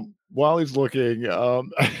 Well, while he's looking,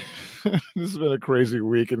 this has been a crazy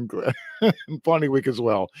week and funny week as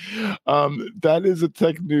well. That is the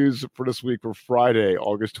tech news for this week for Friday,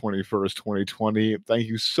 August 21st, 2020. Thank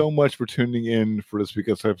you so much for tuning in for this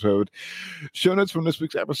week's episode. Show notes from this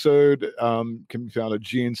week's episode can be found at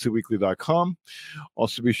gncweekly.com.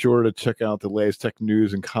 Also, be sure to check out the latest tech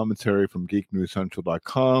news and commentary from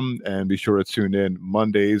geeknewscentral.com, and be sure to tune in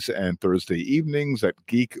Mondays and Thursday evenings at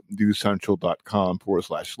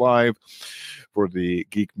geeknewscentral.com/live for the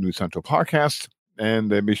Geek News Central podcast.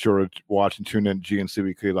 And then be sure to watch and tune in at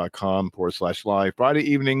gncweekly.com/live Friday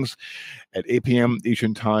evenings at 8 p.m.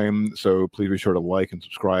 Eastern Time. So please be sure to like and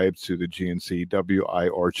subscribe to the GNC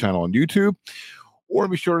WIR channel on YouTube, or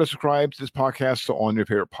be sure to subscribe to this podcast on your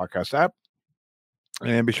favorite podcast app.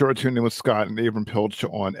 And be sure to tune in with Scott and Abram Pilch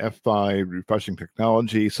on F5 Refreshing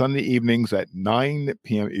Technology Sunday evenings at 9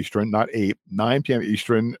 p.m. Eastern, not 8, 9 p.m.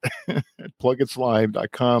 Eastern at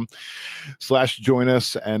plugitslive.com/join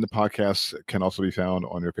us. And the podcast can also be found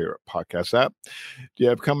on your favorite podcast app. Do you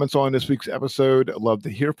have comments on this week's episode? I'd love to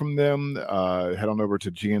hear from them. Head on over to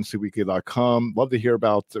gncweekly.com. Love to hear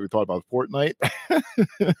about what we thought about Fortnite.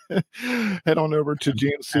 Head on over to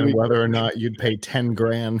GNC. And whether or not you'd pay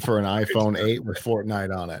 $10,000 for an iPhone 8 with Fortnite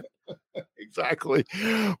on it. Exactly.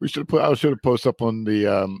 I should have posted up on the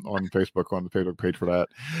on Facebook page for that.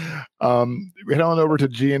 Head on over to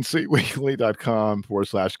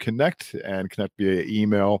gncweekly.com/connect and connect via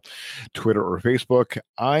email, Twitter, or Facebook.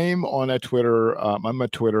 I'm on at Twitter. I'm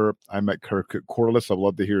at Twitter. I'm at Kirk Corliss. I'd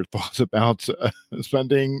love to hear your thoughts about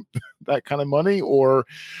spending that kind of money or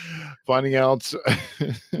finding out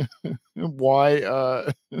why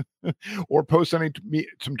or post some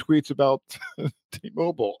tweets about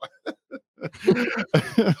T-Mobile.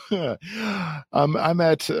 I'm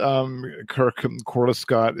at Kirk Corliss.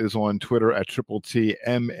 Scott is on Twitter at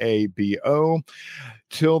TTMABO.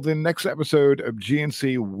 Till the next episode of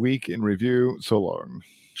GNC Week in Review. So long.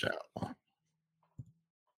 Ciao.